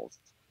assholes.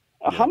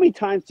 How many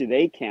times do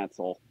they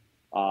cancel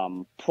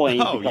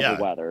planes because of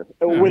weather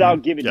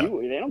without giving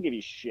you? They don't give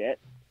you shit,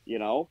 you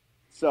know.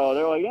 So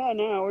they're like, yeah,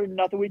 no, there's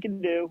nothing we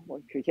can do.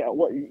 Like, yeah,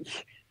 what?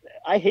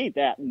 I hate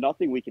that.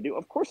 Nothing we can do.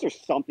 Of course, there's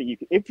something you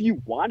can. If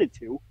you wanted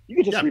to, you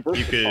could just reverse.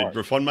 You the could car.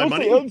 refund my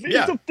money.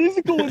 It's a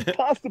physical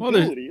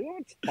impossibility.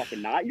 It's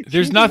fucking not.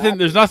 There's nothing.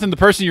 There's nothing the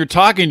person you're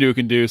talking to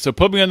can do. So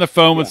put me on the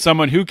phone with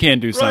someone who can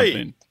do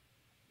something.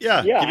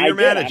 Yeah, give me your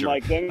manager. I'm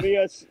like, give me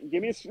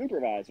a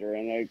supervisor,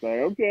 and they're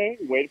like, okay,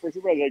 wait for a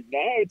supervisor. Like, no,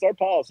 it's our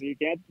policy. You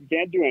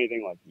can't do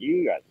anything. Like,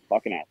 you guys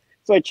fucking ass.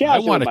 So I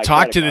want to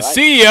talk to the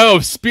CEO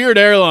of Spirit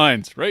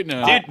Airlines right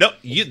now. Dude, no,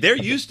 there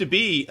used to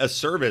be a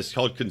service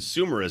called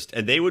Consumerist,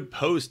 and they would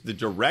post the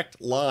direct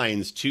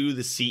lines to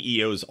the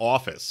CEO's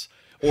office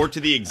or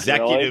to the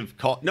executive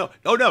call. No,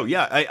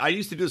 yeah. I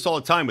used to do this all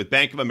the time with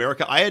Bank of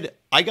America.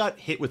 I got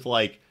hit with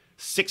like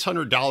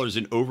 $600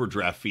 in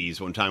overdraft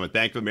fees one time with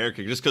Bank of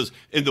America just because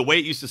in the way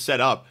it used to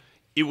set up,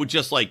 it would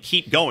just like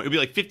keep going. It would be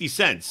like 50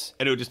 cents,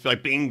 and it would just be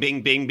like bing,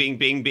 bing, bing, bing,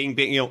 bing, bing,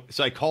 bing. You know,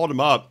 so I called them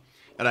up.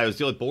 And I was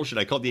dealing with bullshit.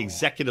 I called the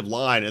executive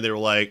line, and they were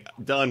like,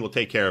 done, we'll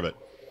take care of it.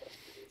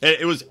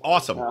 It was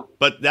awesome. Yeah.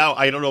 But now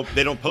I don't know.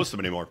 They don't post them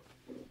anymore.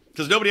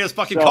 Because nobody has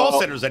fucking call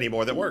centers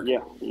anymore that work.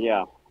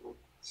 Yeah.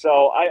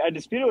 So I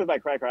disputed with my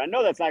credit card. I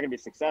know that's not going to be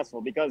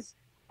successful because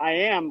I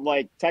am,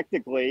 like,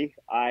 technically,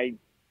 I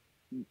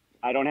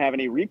don't have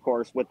any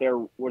recourse with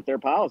their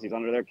policies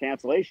under their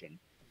cancellation.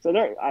 So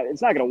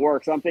it's not going to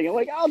work. So I'm thinking,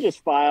 like, I'll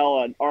just file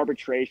an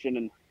arbitration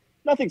and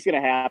nothing's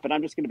going to happen.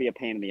 I'm just going to be a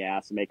pain in the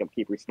ass and make them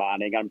keep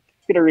responding. I'm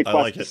going to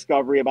request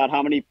discovery about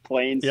how many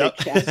planes they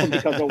canceled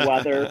because of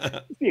weather.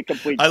 It's be a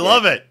complete I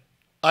love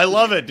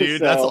it, dude.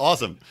 So, that's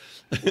awesome.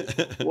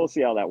 We'll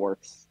see how that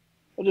works.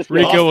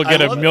 Rico will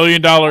get $1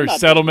 million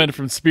settlement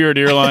from Spirit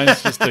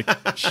Airlines just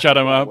to shut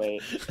him up.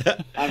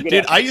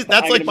 Dude,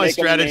 that's like my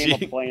strategy.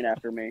 Name a plane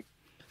after me.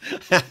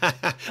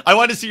 I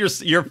want to see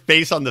your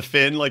face on the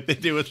fin like they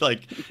do with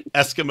like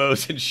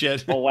Eskimos and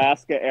shit.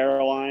 Alaska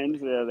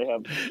Airlines, yeah, they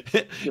have.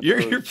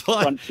 You're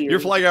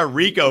flying a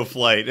Rico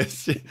flight.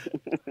 It's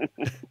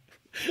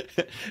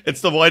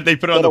the one they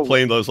put on the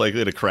plane that was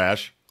likely to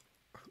crash.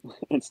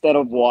 Instead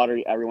of water,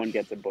 everyone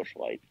gets a bush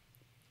light.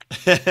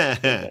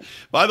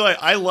 By the way,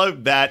 I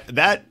love that.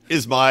 That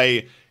is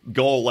my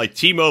goal. Like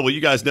T-Mobile, you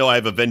guys know I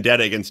have a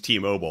vendetta against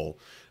T-Mobile.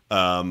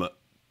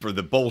 For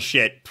the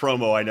bullshit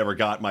promo I never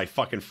got, my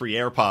fucking free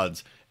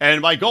AirPods. And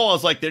my goal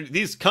is like,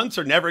 these cunts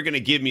are never going to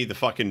give me the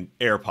fucking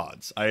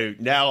AirPods.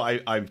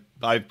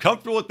 I'm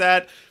comfortable with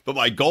that, but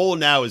my goal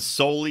now is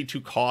solely to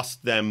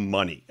cost them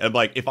money. And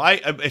like, if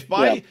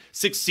I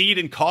succeed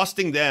in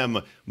costing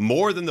them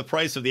more than the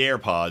price of the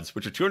AirPods,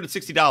 which are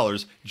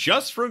 $260,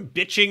 just from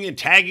bitching and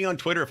tagging on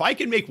Twitter, if I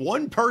can make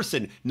one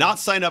person not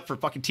sign up for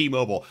fucking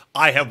T-Mobile,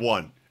 I have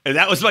won. And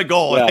that was my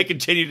goal, and I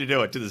continue to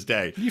do it to this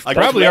day. You've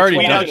probably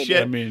already done it.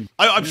 I mean,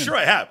 I'm sure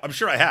I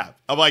have.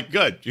 I'm like,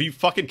 good. You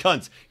fucking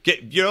cunts.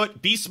 You know what?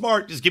 Be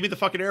smart. Just give me the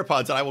fucking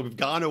AirPods, and I will have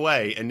gone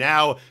away. And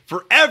now,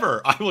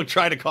 forever, I will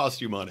try to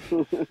cost you money.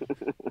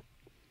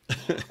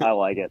 I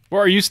like it.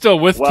 Well, are you still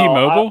with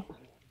T-Mobile?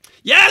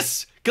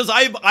 Yes, because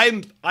I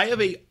have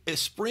a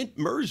Sprint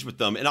merged with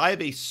them, and I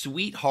have a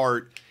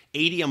sweetheart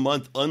 $80 a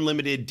month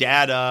unlimited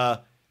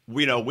data,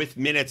 with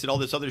minutes and all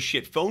this other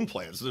shit phone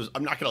plans. So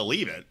I'm not going to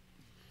leave it.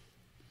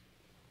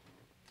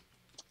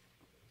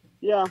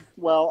 Yeah,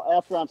 well,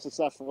 after I'm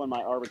successful in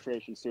my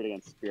arbitration suit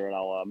against Spirit,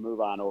 I'll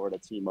move on over to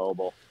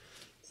T-Mobile.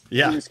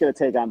 Yeah. I'm just going to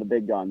take on the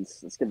big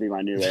guns. It's going to be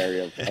my new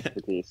area of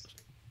expertise.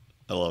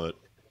 I love it.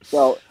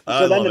 So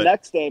then the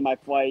next day, my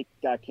flight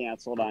got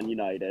canceled on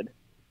United.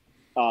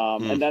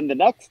 And then the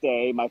next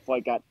day, my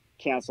flight got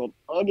canceled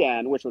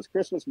again, which was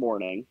Christmas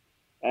morning.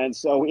 And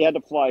so we had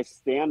to fly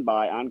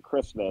standby on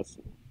Christmas.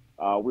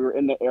 We were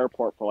in the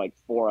airport for like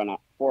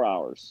 4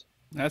 hours.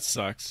 That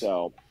sucks.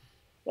 So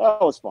that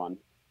was fun.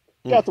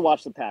 Got to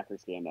watch the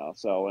Packers game though,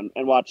 so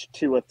and watch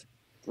Tua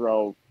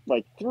throw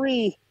like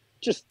 3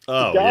 just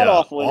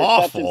god-awful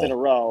interceptions in a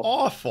row.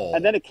 Awful.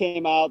 And then it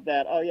came out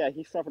that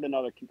he suffered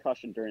another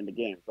concussion during the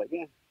game. It's like,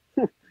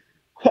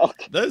 well,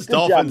 those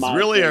Dolphins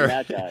really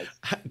are.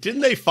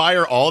 Didn't they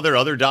fire all their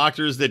other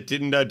doctors that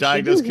didn't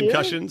diagnose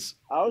concussions?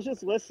 I was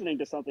just listening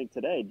to something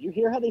today. Did you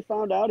hear how they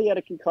found out he had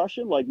a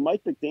concussion? Like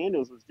Mike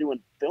McDaniels was doing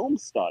film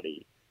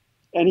study,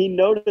 and he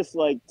noticed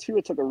like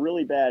Tua took a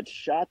really bad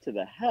shot to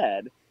the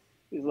head.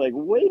 He's like,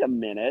 wait a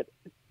minute.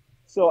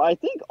 So I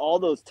think all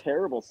those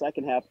terrible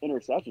second half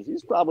interceptions, he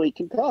was probably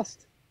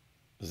concussed.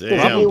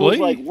 Probably. It was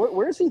like,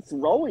 where's he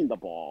throwing the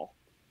ball?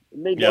 It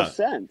made no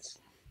sense.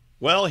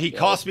 Well, he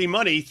cost me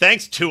money.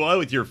 Thanks, Tua,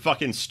 with your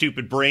fucking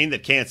stupid brain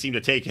that can't seem to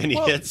take any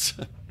hits.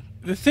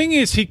 The thing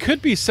is, he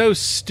could be so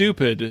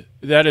stupid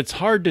that it's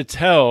hard to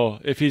tell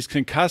if he's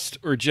concussed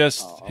or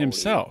just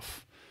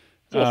himself.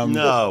 No,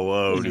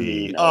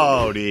 Odie.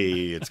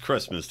 Odie, it's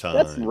Christmas time.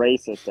 That's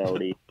racist,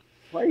 Odie.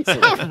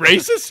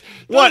 Racist?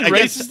 What?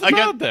 Racist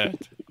about that?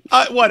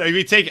 What are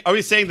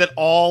we saying that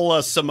all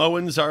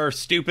Samoans are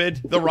stupid?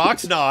 The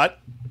Rock's not.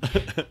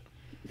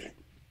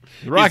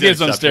 The Rock he's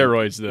is on exception.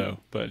 steroids, though,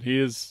 but he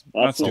is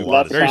not That's stupid.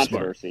 that's Very smart.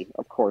 controversy.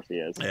 Of course he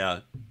is.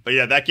 Yeah, but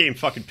yeah, that game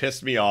fucking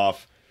pissed me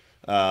off.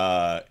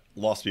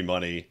 Lost me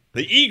money.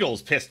 The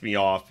Eagles pissed me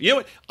off. You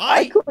know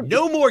what?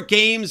 No more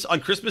games on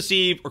Christmas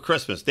Eve or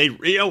Christmas.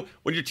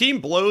 When your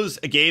team blows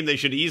a game they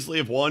should easily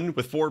have won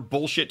with 4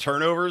 bullshit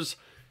turnovers,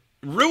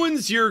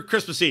 ruins your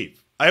Christmas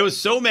Eve. I was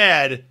so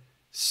mad,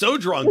 so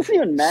drunk,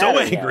 so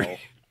angry. Though.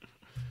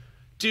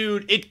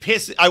 Dude, it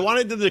pissed. I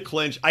wanted them to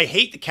clinch. I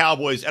hate the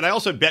Cowboys, and I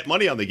also bet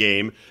money on the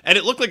game, and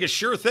it looked like a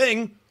sure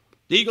thing.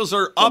 The Eagles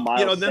are up,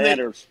 Miles then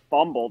Sanders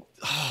fumbled.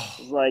 It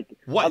was like,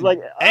 what? I was like,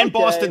 and okay,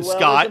 Boston well,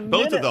 Scott, there's a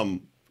both of minute.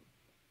 them.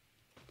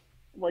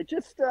 Like,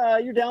 just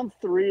you're down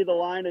 3. The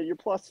line, you're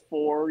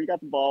 +4. You got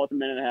the ball with a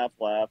minute and a half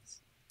left.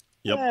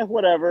 Yep.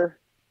 Whatever.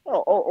 Oh,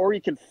 or you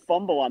can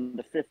fumble on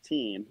the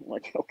 15.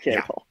 Like, okay,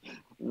 Yeah. well,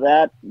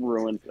 that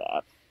ruins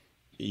that.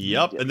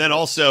 Yep, and then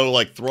also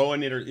like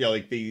throwing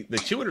like the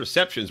 2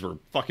 interceptions were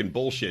fucking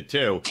bullshit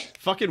too.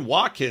 Fucking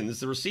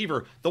Watkins, the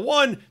receiver, the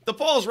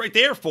ball's right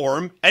there for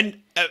him, and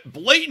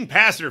blatant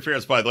pass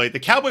interference. By the way, the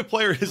Cowboy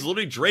player is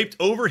literally draped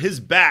over his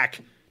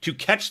back to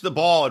catch the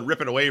ball and rip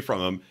it away from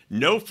him.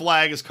 No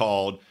flag is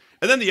called,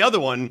 and then the other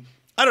one,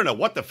 I don't know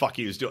what the fuck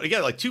he was doing.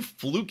 Again, like 2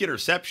 fluke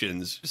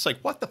interceptions. Just like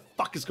what the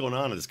fuck is going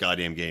on in this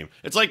goddamn game?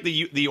 It's like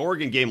the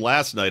Oregon game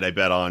last night. I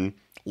bet on.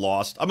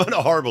 Lost. I'm on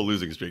a horrible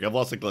losing streak. I've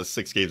lost like the last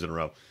 6 games in a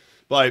row.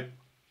 But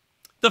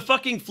the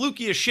fucking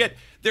flukiest shit.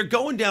 They're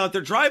driving down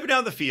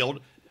the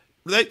field.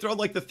 They throw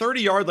like the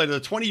 30-yard line or the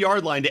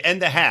 20-yard line to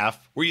end the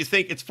half, where you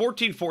think it's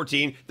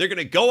 14-14. They're going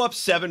to go up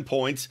 7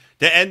 points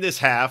to end this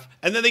half,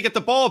 and then they get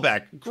the ball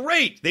back.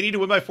 Great. They need to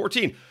win by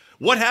 14.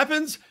 What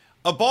happens?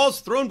 A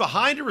ball's thrown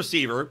behind a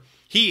receiver.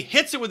 He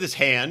hits it with his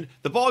hand.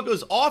 The ball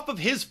goes off of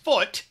his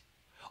foot,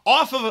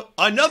 off of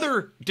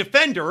another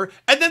defender,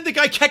 and then the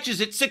guy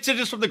catches it 6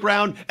 inches from the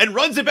ground and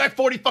runs it back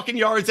 40 fucking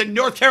yards, and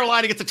North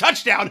Carolina gets a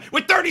touchdown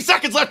with 30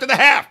 seconds left in the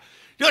half.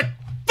 You're like,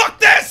 fuck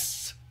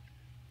this!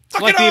 It's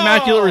like the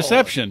Immaculate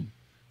Reception.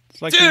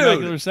 It's like the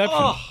Immaculate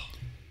Reception.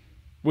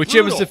 Which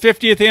it was the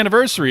 50th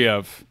anniversary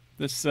of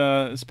this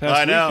past week.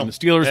 I know. And the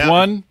Steelers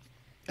won.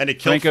 And it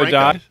killed Franco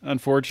died,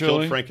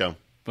 unfortunately. Killed Franco.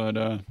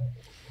 But,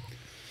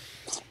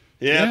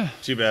 yeah,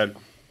 too bad.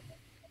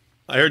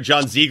 I heard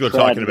John Ziegler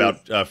talking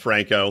about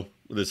Franco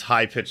with his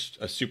high-pitched,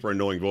 super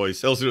annoying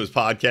voice. I listened to his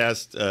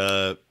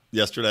podcast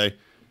yesterday.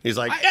 He's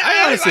like,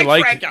 I honestly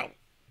like Franco.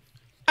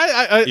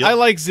 I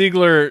like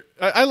Ziegler.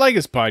 I like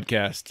his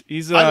podcast.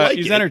 He's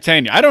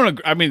entertaining.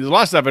 I mean, there's a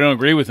lot of stuff I don't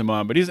agree with him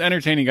on, but he's an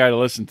entertaining guy to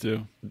listen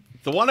to.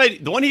 The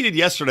one he did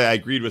yesterday, I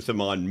agreed with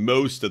him on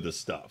most of the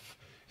stuff.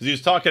 Because he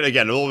was talking,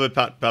 again, a little bit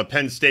about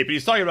Penn State, but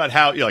he's talking about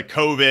how, like,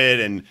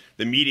 COVID and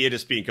the media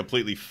just being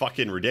completely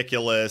fucking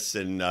ridiculous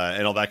and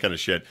all that kind of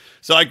shit.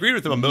 So I agreed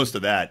with him on most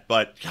of that,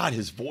 but, God,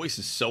 his voice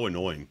is so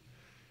annoying.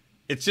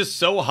 It's just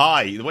so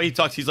high. The way he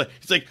talks, he's like,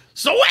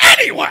 so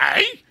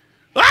anyway,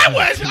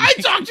 I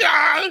talked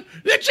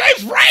to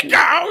James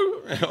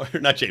Franco.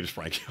 Not James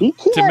Franco.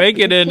 To make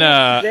it in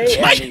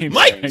Mike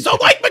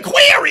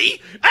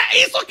McQuarrie,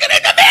 he's looking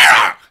in the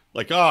mirror.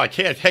 Like, oh, I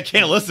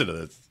can't listen to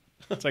this.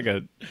 It's like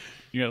a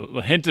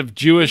hint of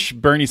Jewish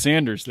Bernie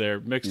Sanders there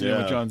mixed in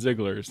with John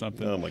Ziegler or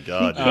something. Oh my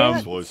God! He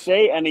can't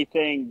say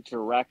anything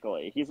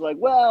directly. He's like,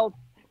 well,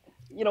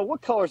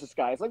 what color is the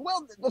sky? He's like,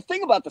 well, the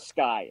thing about the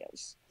sky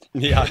is,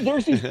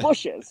 there's these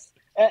bushes,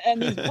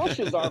 and these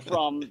bushes are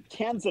from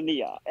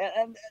Tanzania,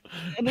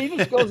 and he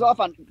just goes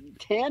off on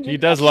tangents. He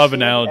does love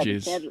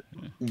analogies. Yeah,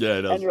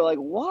 it does. And you're like,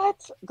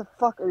 what the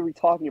fuck are we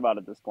talking about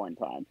at this point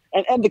in time?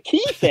 And the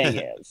key thing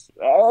is,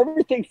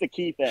 everything's the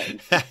key thing.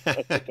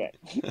 It's okay.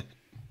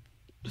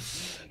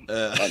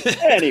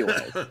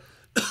 Anyway.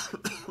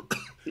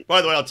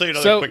 By the way, I'll tell you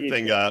another quick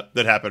thing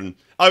that happened.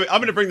 I'm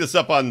going to bring this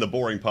up on the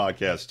Boring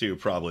podcast too,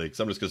 probably, because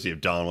I'm just going to see if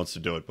Don wants to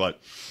do it.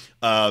 But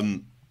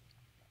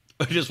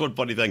just one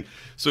funny thing.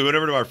 So we went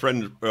over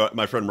to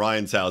my friend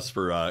Ryan's house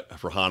for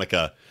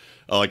Hanukkah,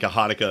 like a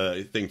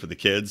Hanukkah thing for the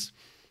kids.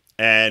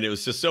 And it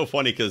was just so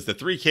funny because the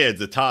 3 kids,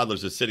 the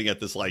toddlers, are sitting at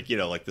this like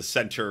the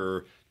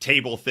center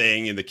table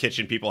thing in the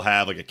kitchen. People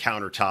have like a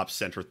countertop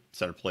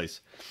center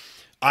place.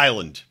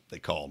 Island, they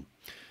call them.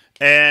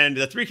 And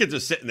the 3 kids are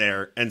sitting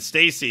there, and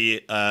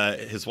Stacy,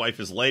 his wife,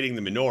 is lighting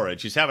the menorah, and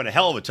she's having a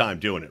hell of a time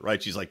doing it,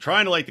 right? She's like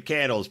trying to light the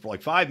candles for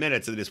like 5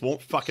 minutes, and it just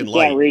won't fucking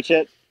light. Can't reach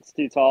it. It's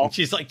too tall. And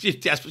she's like, she's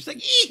desperate.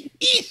 She's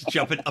like,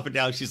 jumping up and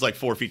down. She's like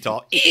 4 feet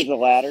tall. She's a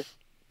ladder.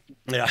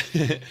 Yeah.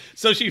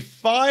 So she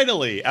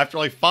finally, after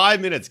like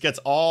 5 minutes, gets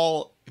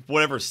all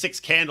 6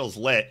 candles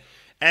lit,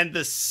 and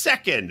the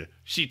second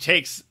she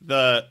takes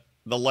the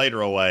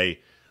lighter away,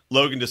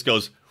 Logan just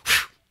goes,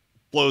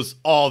 blows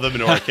all the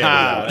menorah candles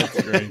out.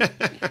 That's great.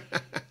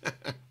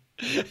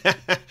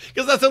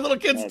 Because that's what little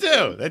kids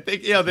do. They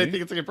think, they think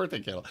it's like a birthday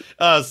candle.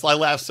 So I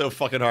laughed so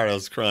fucking hard, I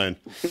was crying.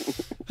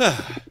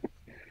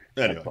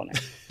 Anyway,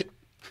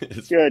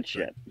 good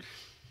shit.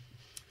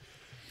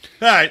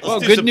 All right,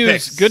 let's do some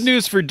picks. Good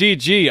news for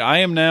DG. I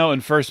am now in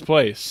first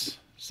place.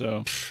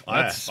 So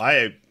that's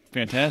I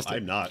fantastic.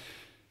 I'm not.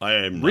 I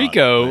am.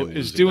 Rico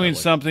is doing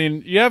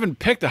something. You haven't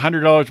picked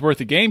 $100 worth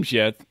of games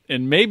yet,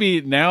 and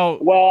maybe now.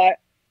 Well,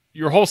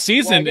 your whole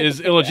season is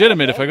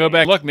illegitimate. If I go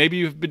back, look, maybe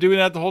you've been doing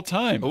that the whole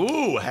time.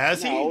 Ooh,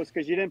 has he? No, it's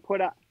because you didn't put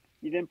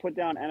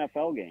down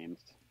NFL games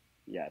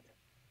yet.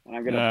 And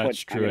I'm gonna make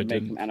some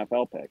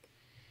NFL picks.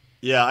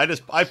 Yeah, I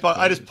just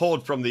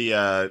pulled from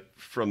the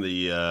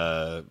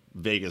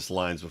Vegas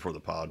lines before the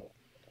pod.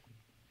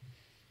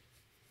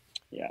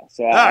 Yeah,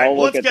 so all right,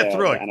 let's get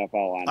through it.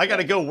 NFL lines. I got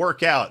to go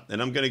work out, and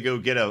I'm going to go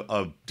get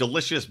a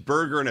delicious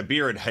burger and a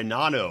beer at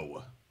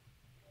Hanano.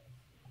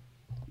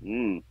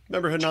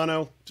 Remember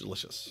Hanano?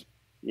 Delicious.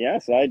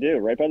 Yes, I do.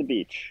 Right by the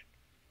beach.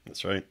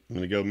 That's right. I'm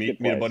going to go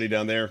meet a buddy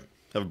down there,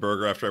 have a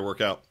burger after I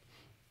work out.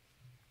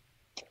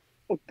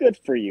 Well, good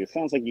for you.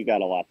 Sounds like you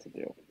got a lot to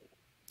do.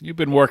 You've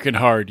been working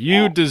hard.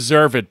 You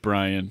deserve it,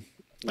 Brian.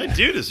 I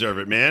do deserve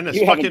it, man.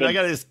 I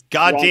got this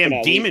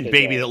goddamn demon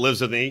baby that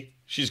lives with me.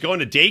 She's going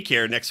to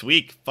daycare next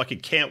week.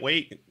 Fucking can't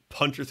wait.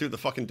 Punch her through the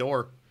fucking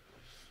door.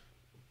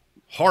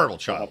 Horrible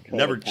child.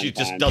 She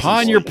just doesn't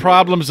pawn sleep. your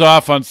problems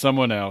off on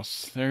someone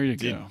else. There you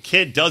go.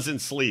 Kid doesn't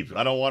sleep.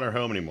 I don't want her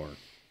home anymore.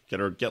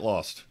 Get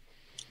lost.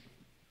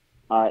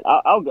 All right,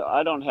 I'll go.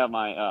 I don't have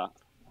my.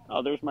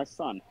 There's my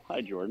son.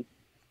 Hi, Jordan.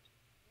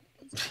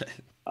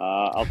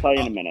 I'll tell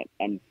you in a minute.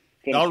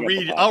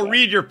 I'll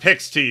read your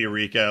picks to you,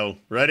 Rico.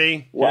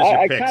 Ready? Well,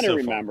 I kind of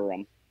remember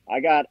them. I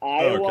got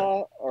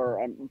Iowa,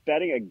 or I'm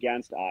betting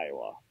against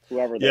Iowa.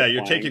 Whoever. Yeah,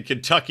 you're taking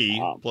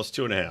Kentucky plus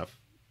 2.5.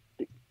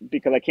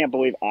 Because I can't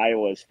believe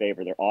Iowa's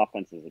favored. Their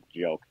offense is a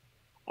joke.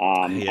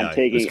 I'm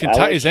taking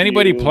LSU. Is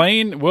anybody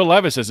playing? Will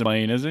Levis isn't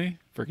playing, is he,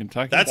 for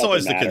Kentucky? That's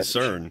always the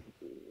concern.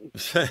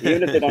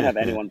 Even if they don't have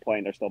anyone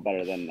playing, they're still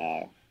better than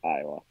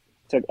Iowa.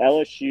 Took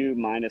LSU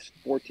minus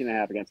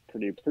 14.5 against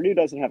Purdue. Purdue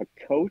doesn't have a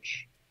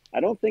coach.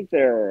 I don't think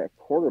their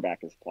quarterback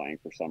is playing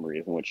for some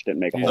reason, which didn't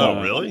make a whole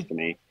lot of sense to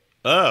me.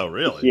 Oh,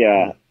 really?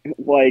 Yeah.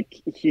 Like,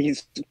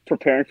 he's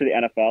preparing for the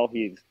NFL.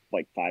 He's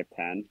like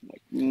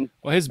 5'10".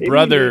 Well, his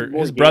brother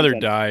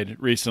died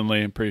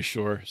recently, I'm pretty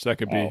sure. So that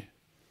could be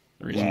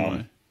the reason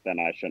why. Then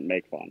I shouldn't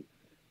make fun.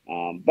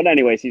 But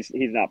anyways, he's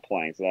not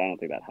playing, so I don't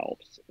think that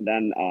helps.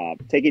 Then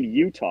taking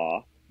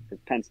Utah, because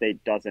Penn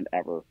State doesn't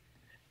ever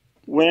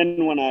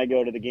win when I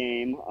go to the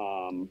game.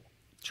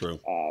 True.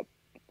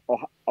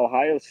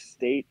 Ohio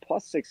State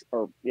plus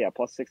 6.5.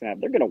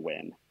 They're going to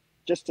win,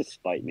 just to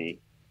spite me.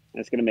 And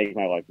it's going to make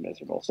my life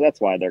miserable. So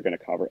that's why they're going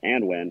to cover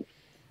and win. I'm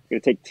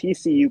going to take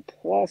TCU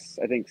plus,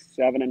 I think,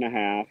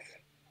 7.5,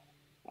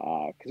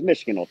 because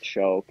Michigan will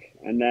choke.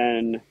 And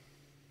then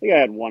I think I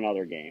had one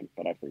other game,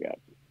 but I forget.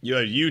 You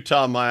had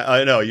Utah.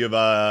 You have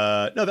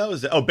that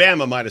was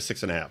Bama minus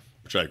 6.5,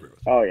 which I agree with.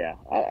 Oh yeah,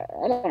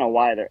 I don't know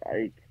why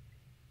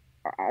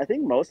I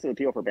think most of the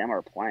people for Bama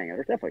are playing.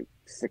 They're definitely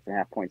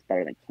 6.5 points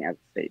better than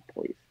Kansas State,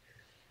 please.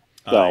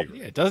 So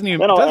it doesn't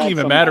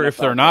even matter if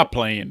they're not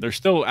playing. They're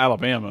still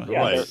Alabama.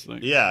 Yeah,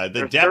 right.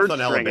 The depth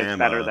on Alabama is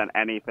better than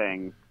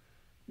anything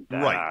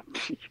that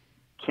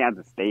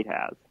Kansas State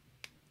has.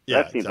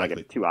 Yeah, that seems like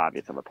it's too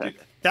obvious of a pick.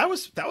 That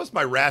was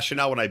my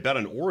rationale when I bet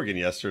on Oregon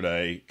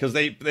yesterday, because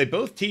they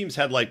both teams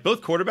had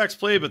both quarterbacks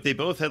play, but they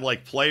both had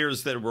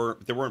players that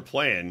weren't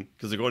playing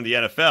because they're going to the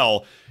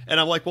NFL, and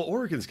I'm like, well,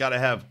 Oregon's got to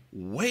have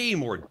way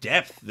more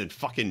depth than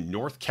fucking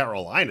North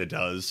Carolina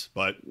does,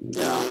 but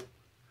yeah.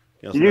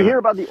 Did you hear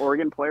about the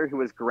Oregon player who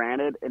was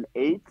granted an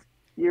 8th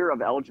year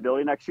of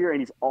eligibility next year, and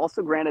he's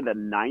also granted a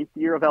 9th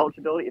year of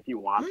eligibility if he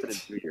wants it in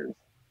 2 years?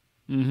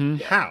 Mm-hmm.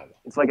 How?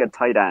 It's like a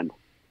tight end.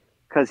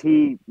 Because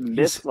he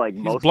missed most.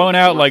 He's blown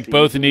out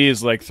both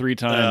knees 3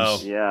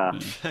 times. Oh. Yeah.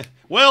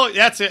 Well,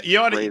 that's it. You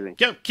ought to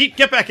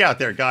get back out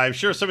there, guy. I'm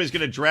sure somebody's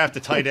going to draft a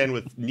tight end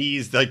with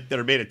knees that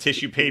are made of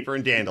tissue paper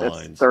and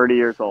dandelions. It's 30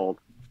 years old.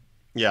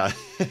 Yeah.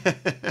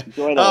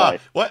 Enjoy the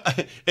life.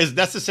 What is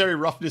Necessary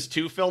Roughness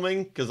 2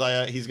 filming?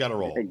 Because he's got a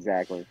roll.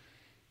 Exactly.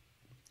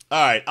 All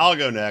right, I'll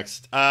go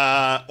next.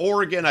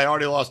 Oregon, I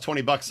already lost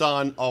 $20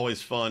 on.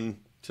 Always fun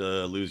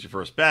to lose your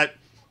first bet.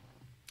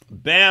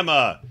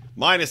 Bama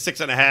minus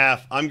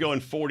 6.5. I'm going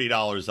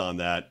 $40 on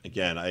that.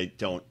 Again,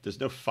 there's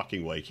no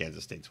fucking way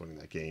Kansas State's winning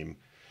that game.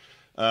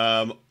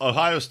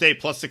 Ohio State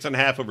plus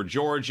 6.5 over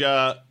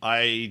Georgia.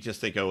 I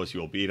just think OSU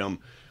will beat them.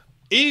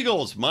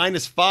 Eagles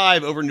minus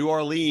 5 over New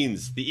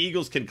Orleans. The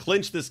Eagles can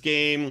clinch this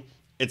game.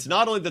 It's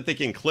not only that they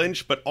can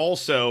clinch, but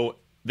also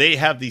they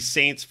have the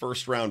Saints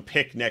first round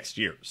pick next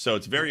year. So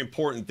it's very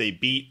important they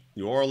beat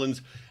New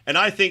Orleans. And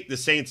I think the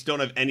Saints don't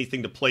have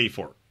anything to play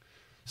for.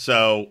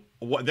 So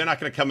they're not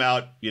going to come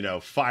out,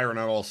 firing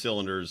on all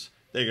cylinders.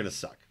 They're going to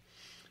suck.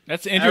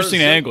 That's an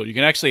interesting angle. You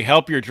can actually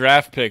help your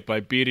draft pick by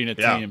beating a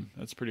team.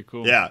 That's pretty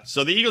cool. Yeah.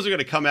 So the Eagles are going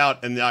to come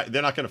out, and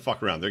they're not going to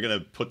fuck around. They're going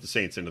to put the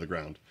Saints into the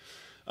ground.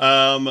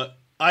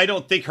 I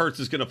don't think Hurts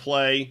is going to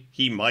play.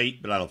 He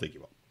might, but I don't think he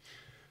will.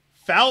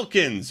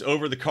 Falcons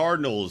over the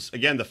Cardinals.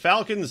 Again, the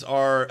Falcons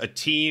are a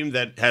team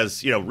that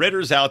has,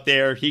 Ritter's out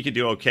there. He could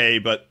do okay,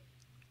 but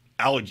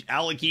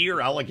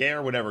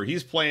Alligator, whatever.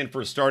 He's playing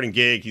for a starting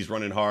gig. He's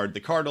running hard. The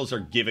Cardinals are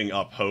giving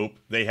up hope.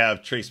 They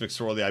have Trace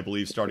McSorley, I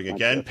believe, starting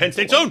again. Penn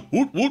State's own.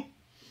 Woot, woot.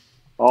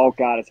 Oh,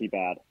 God, is he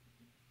bad.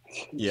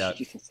 Yeah,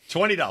 Jesus.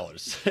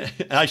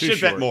 $20. I should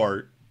bet short.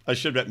 more. I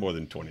should bet more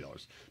than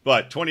 $20.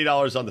 But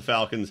 $20 on the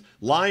Falcons.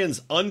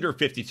 Lions under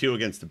 52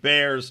 against the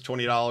Bears.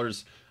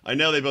 $20. I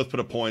know they both put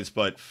up points,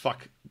 but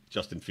fuck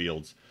Justin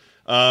Fields.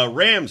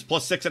 Rams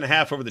plus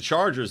 6.5 over the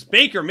Chargers.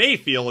 Baker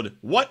Mayfield,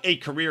 what a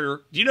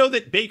career. Do you know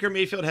that Baker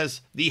Mayfield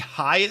has the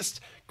highest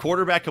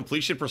quarterback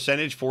completion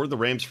percentage for the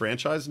Rams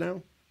franchise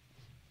now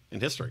in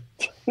history?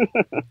 I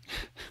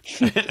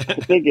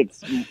think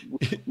it's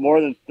more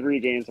than 3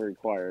 games are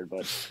required,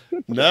 but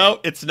No,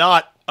 it's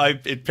not.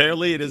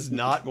 Apparently, it is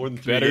not more than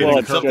 3 Better games. than well,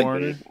 It's it Kurt something, should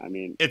Warner. be. I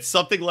mean, it's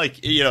something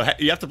like, you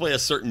have to play a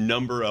certain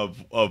number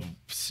of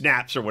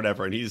snaps or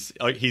whatever, and he's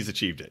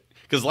achieved it.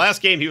 Because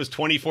last game he was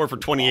 24 for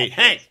 28.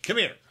 Hank, come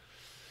here.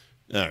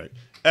 All right.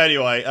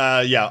 Anyway,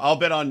 yeah, I'll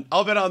bet on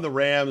the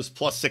Rams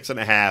plus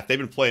 6.5. They've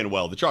been playing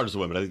well. The Chargers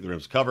will win, but I think the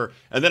Rams will cover.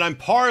 And then I'm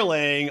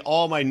parlaying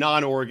all my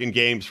non-Oregon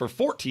games for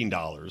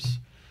 $14.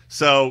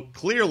 So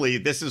clearly,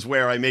 this is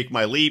where I make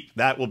my leap.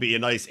 That will be a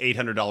nice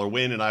 $800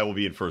 win, and I will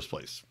be in first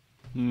place.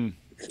 Not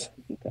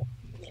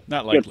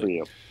good for likely.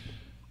 you.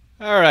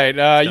 All right,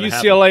 gonna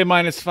UCLA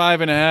minus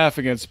 5.5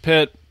 against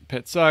Pitt.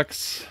 Pitt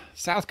sucks.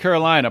 South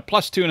Carolina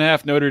plus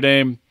 2.5 Notre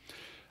Dame.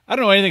 I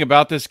don't know anything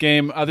about this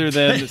game other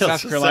than that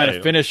South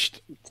Carolina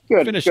finished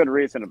Good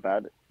reason to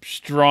bet.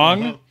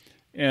 strong,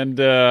 and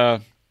I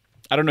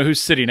don't know who's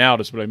sitting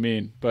out is what I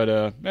mean. But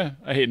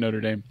I hate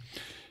Notre Dame.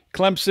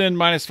 Clemson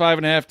minus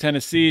 5.5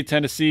 Tennessee.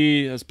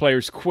 Tennessee has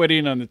players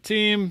quitting on the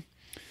team.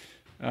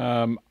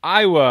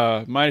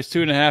 Iowa minus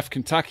 2.5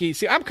 Kentucky.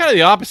 See, I'm kind of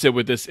the opposite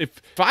with this.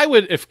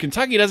 If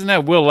Kentucky doesn't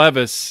have Will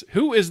Levis,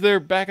 who is their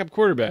backup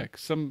quarterback?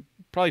 Some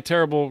probably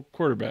terrible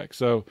quarterback.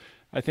 So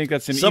I think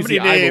that's an easy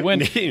Iowa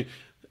win.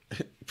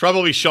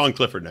 Probably Sean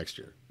Clifford next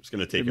year. It's going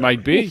to take. It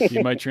might be.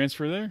 He might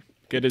transfer there.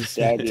 Get his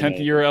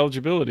 10th year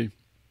eligibility.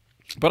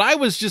 But I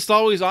was just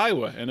always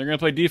Iowa, and they're going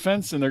to play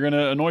defense, and they're going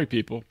to annoy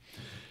people.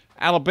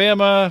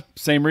 Alabama,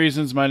 same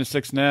reasons, minus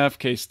 6.5.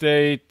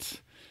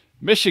 K-State.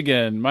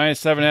 Michigan,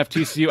 minus 7.5.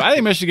 TCU. I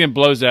think Michigan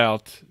blows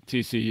out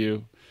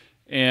TCU.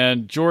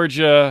 And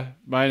Georgia,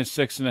 minus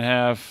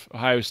 6.5.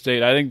 Ohio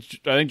State. I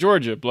think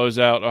Georgia blows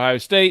out Ohio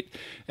State.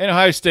 And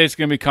Ohio State's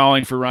going to be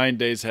calling for Ryan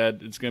Day's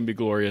head. It's going to be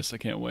glorious. I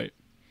can't wait.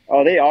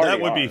 Oh, they already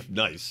That would are. be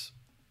nice.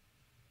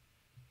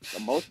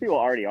 Most people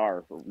already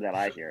are that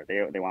I hear.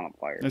 They want him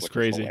fired. That's which is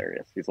crazy.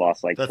 hilarious. He's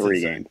lost like That's 3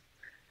 insane. games.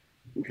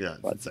 Yeah,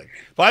 that's insane.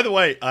 By the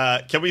way,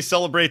 can we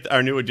celebrate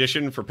our new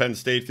addition for Penn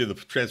State through the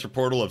transfer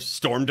portal of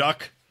Storm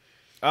Duck?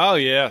 Oh,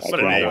 yes. What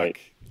a Right. name.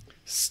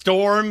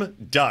 Storm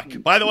Duck.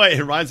 By the way, it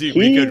reminds me,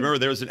 we could remember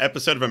there was an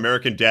episode of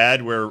American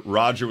Dad where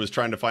Roger was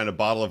trying to find a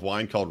bottle of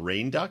wine called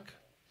Rain Duck.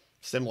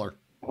 Similar.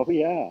 Oh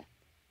yeah.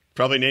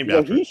 Probably named So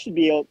after he it. should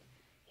be able.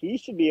 He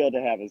should be able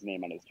to have his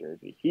name on his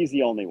jersey. He's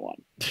the only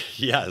one.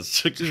 Yes.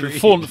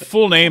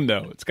 Full name,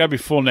 though. It's got to be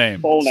full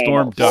name. Full name.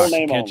 Storm Full Duck.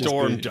 name Can't only. just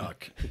Storm be-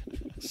 Duck.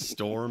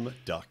 Storm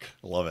Duck.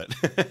 Love it.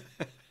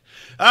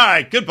 All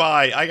right,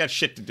 goodbye. I got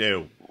shit to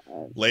do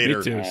later.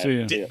 Me too. All See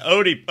ya.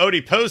 right.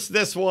 Odie, post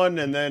this one,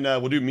 and then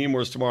we'll do Meme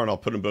Wars tomorrow, and I'll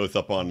put them both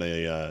up on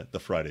the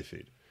Friday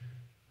feed.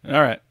 All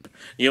right.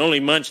 The only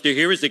monster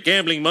here is the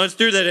gambling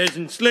monster that has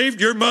enslaved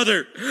your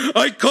mother.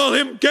 I call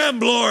him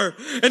Gamblor,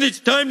 and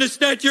it's time to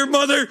snatch your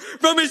mother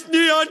from his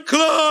neon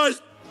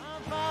claws.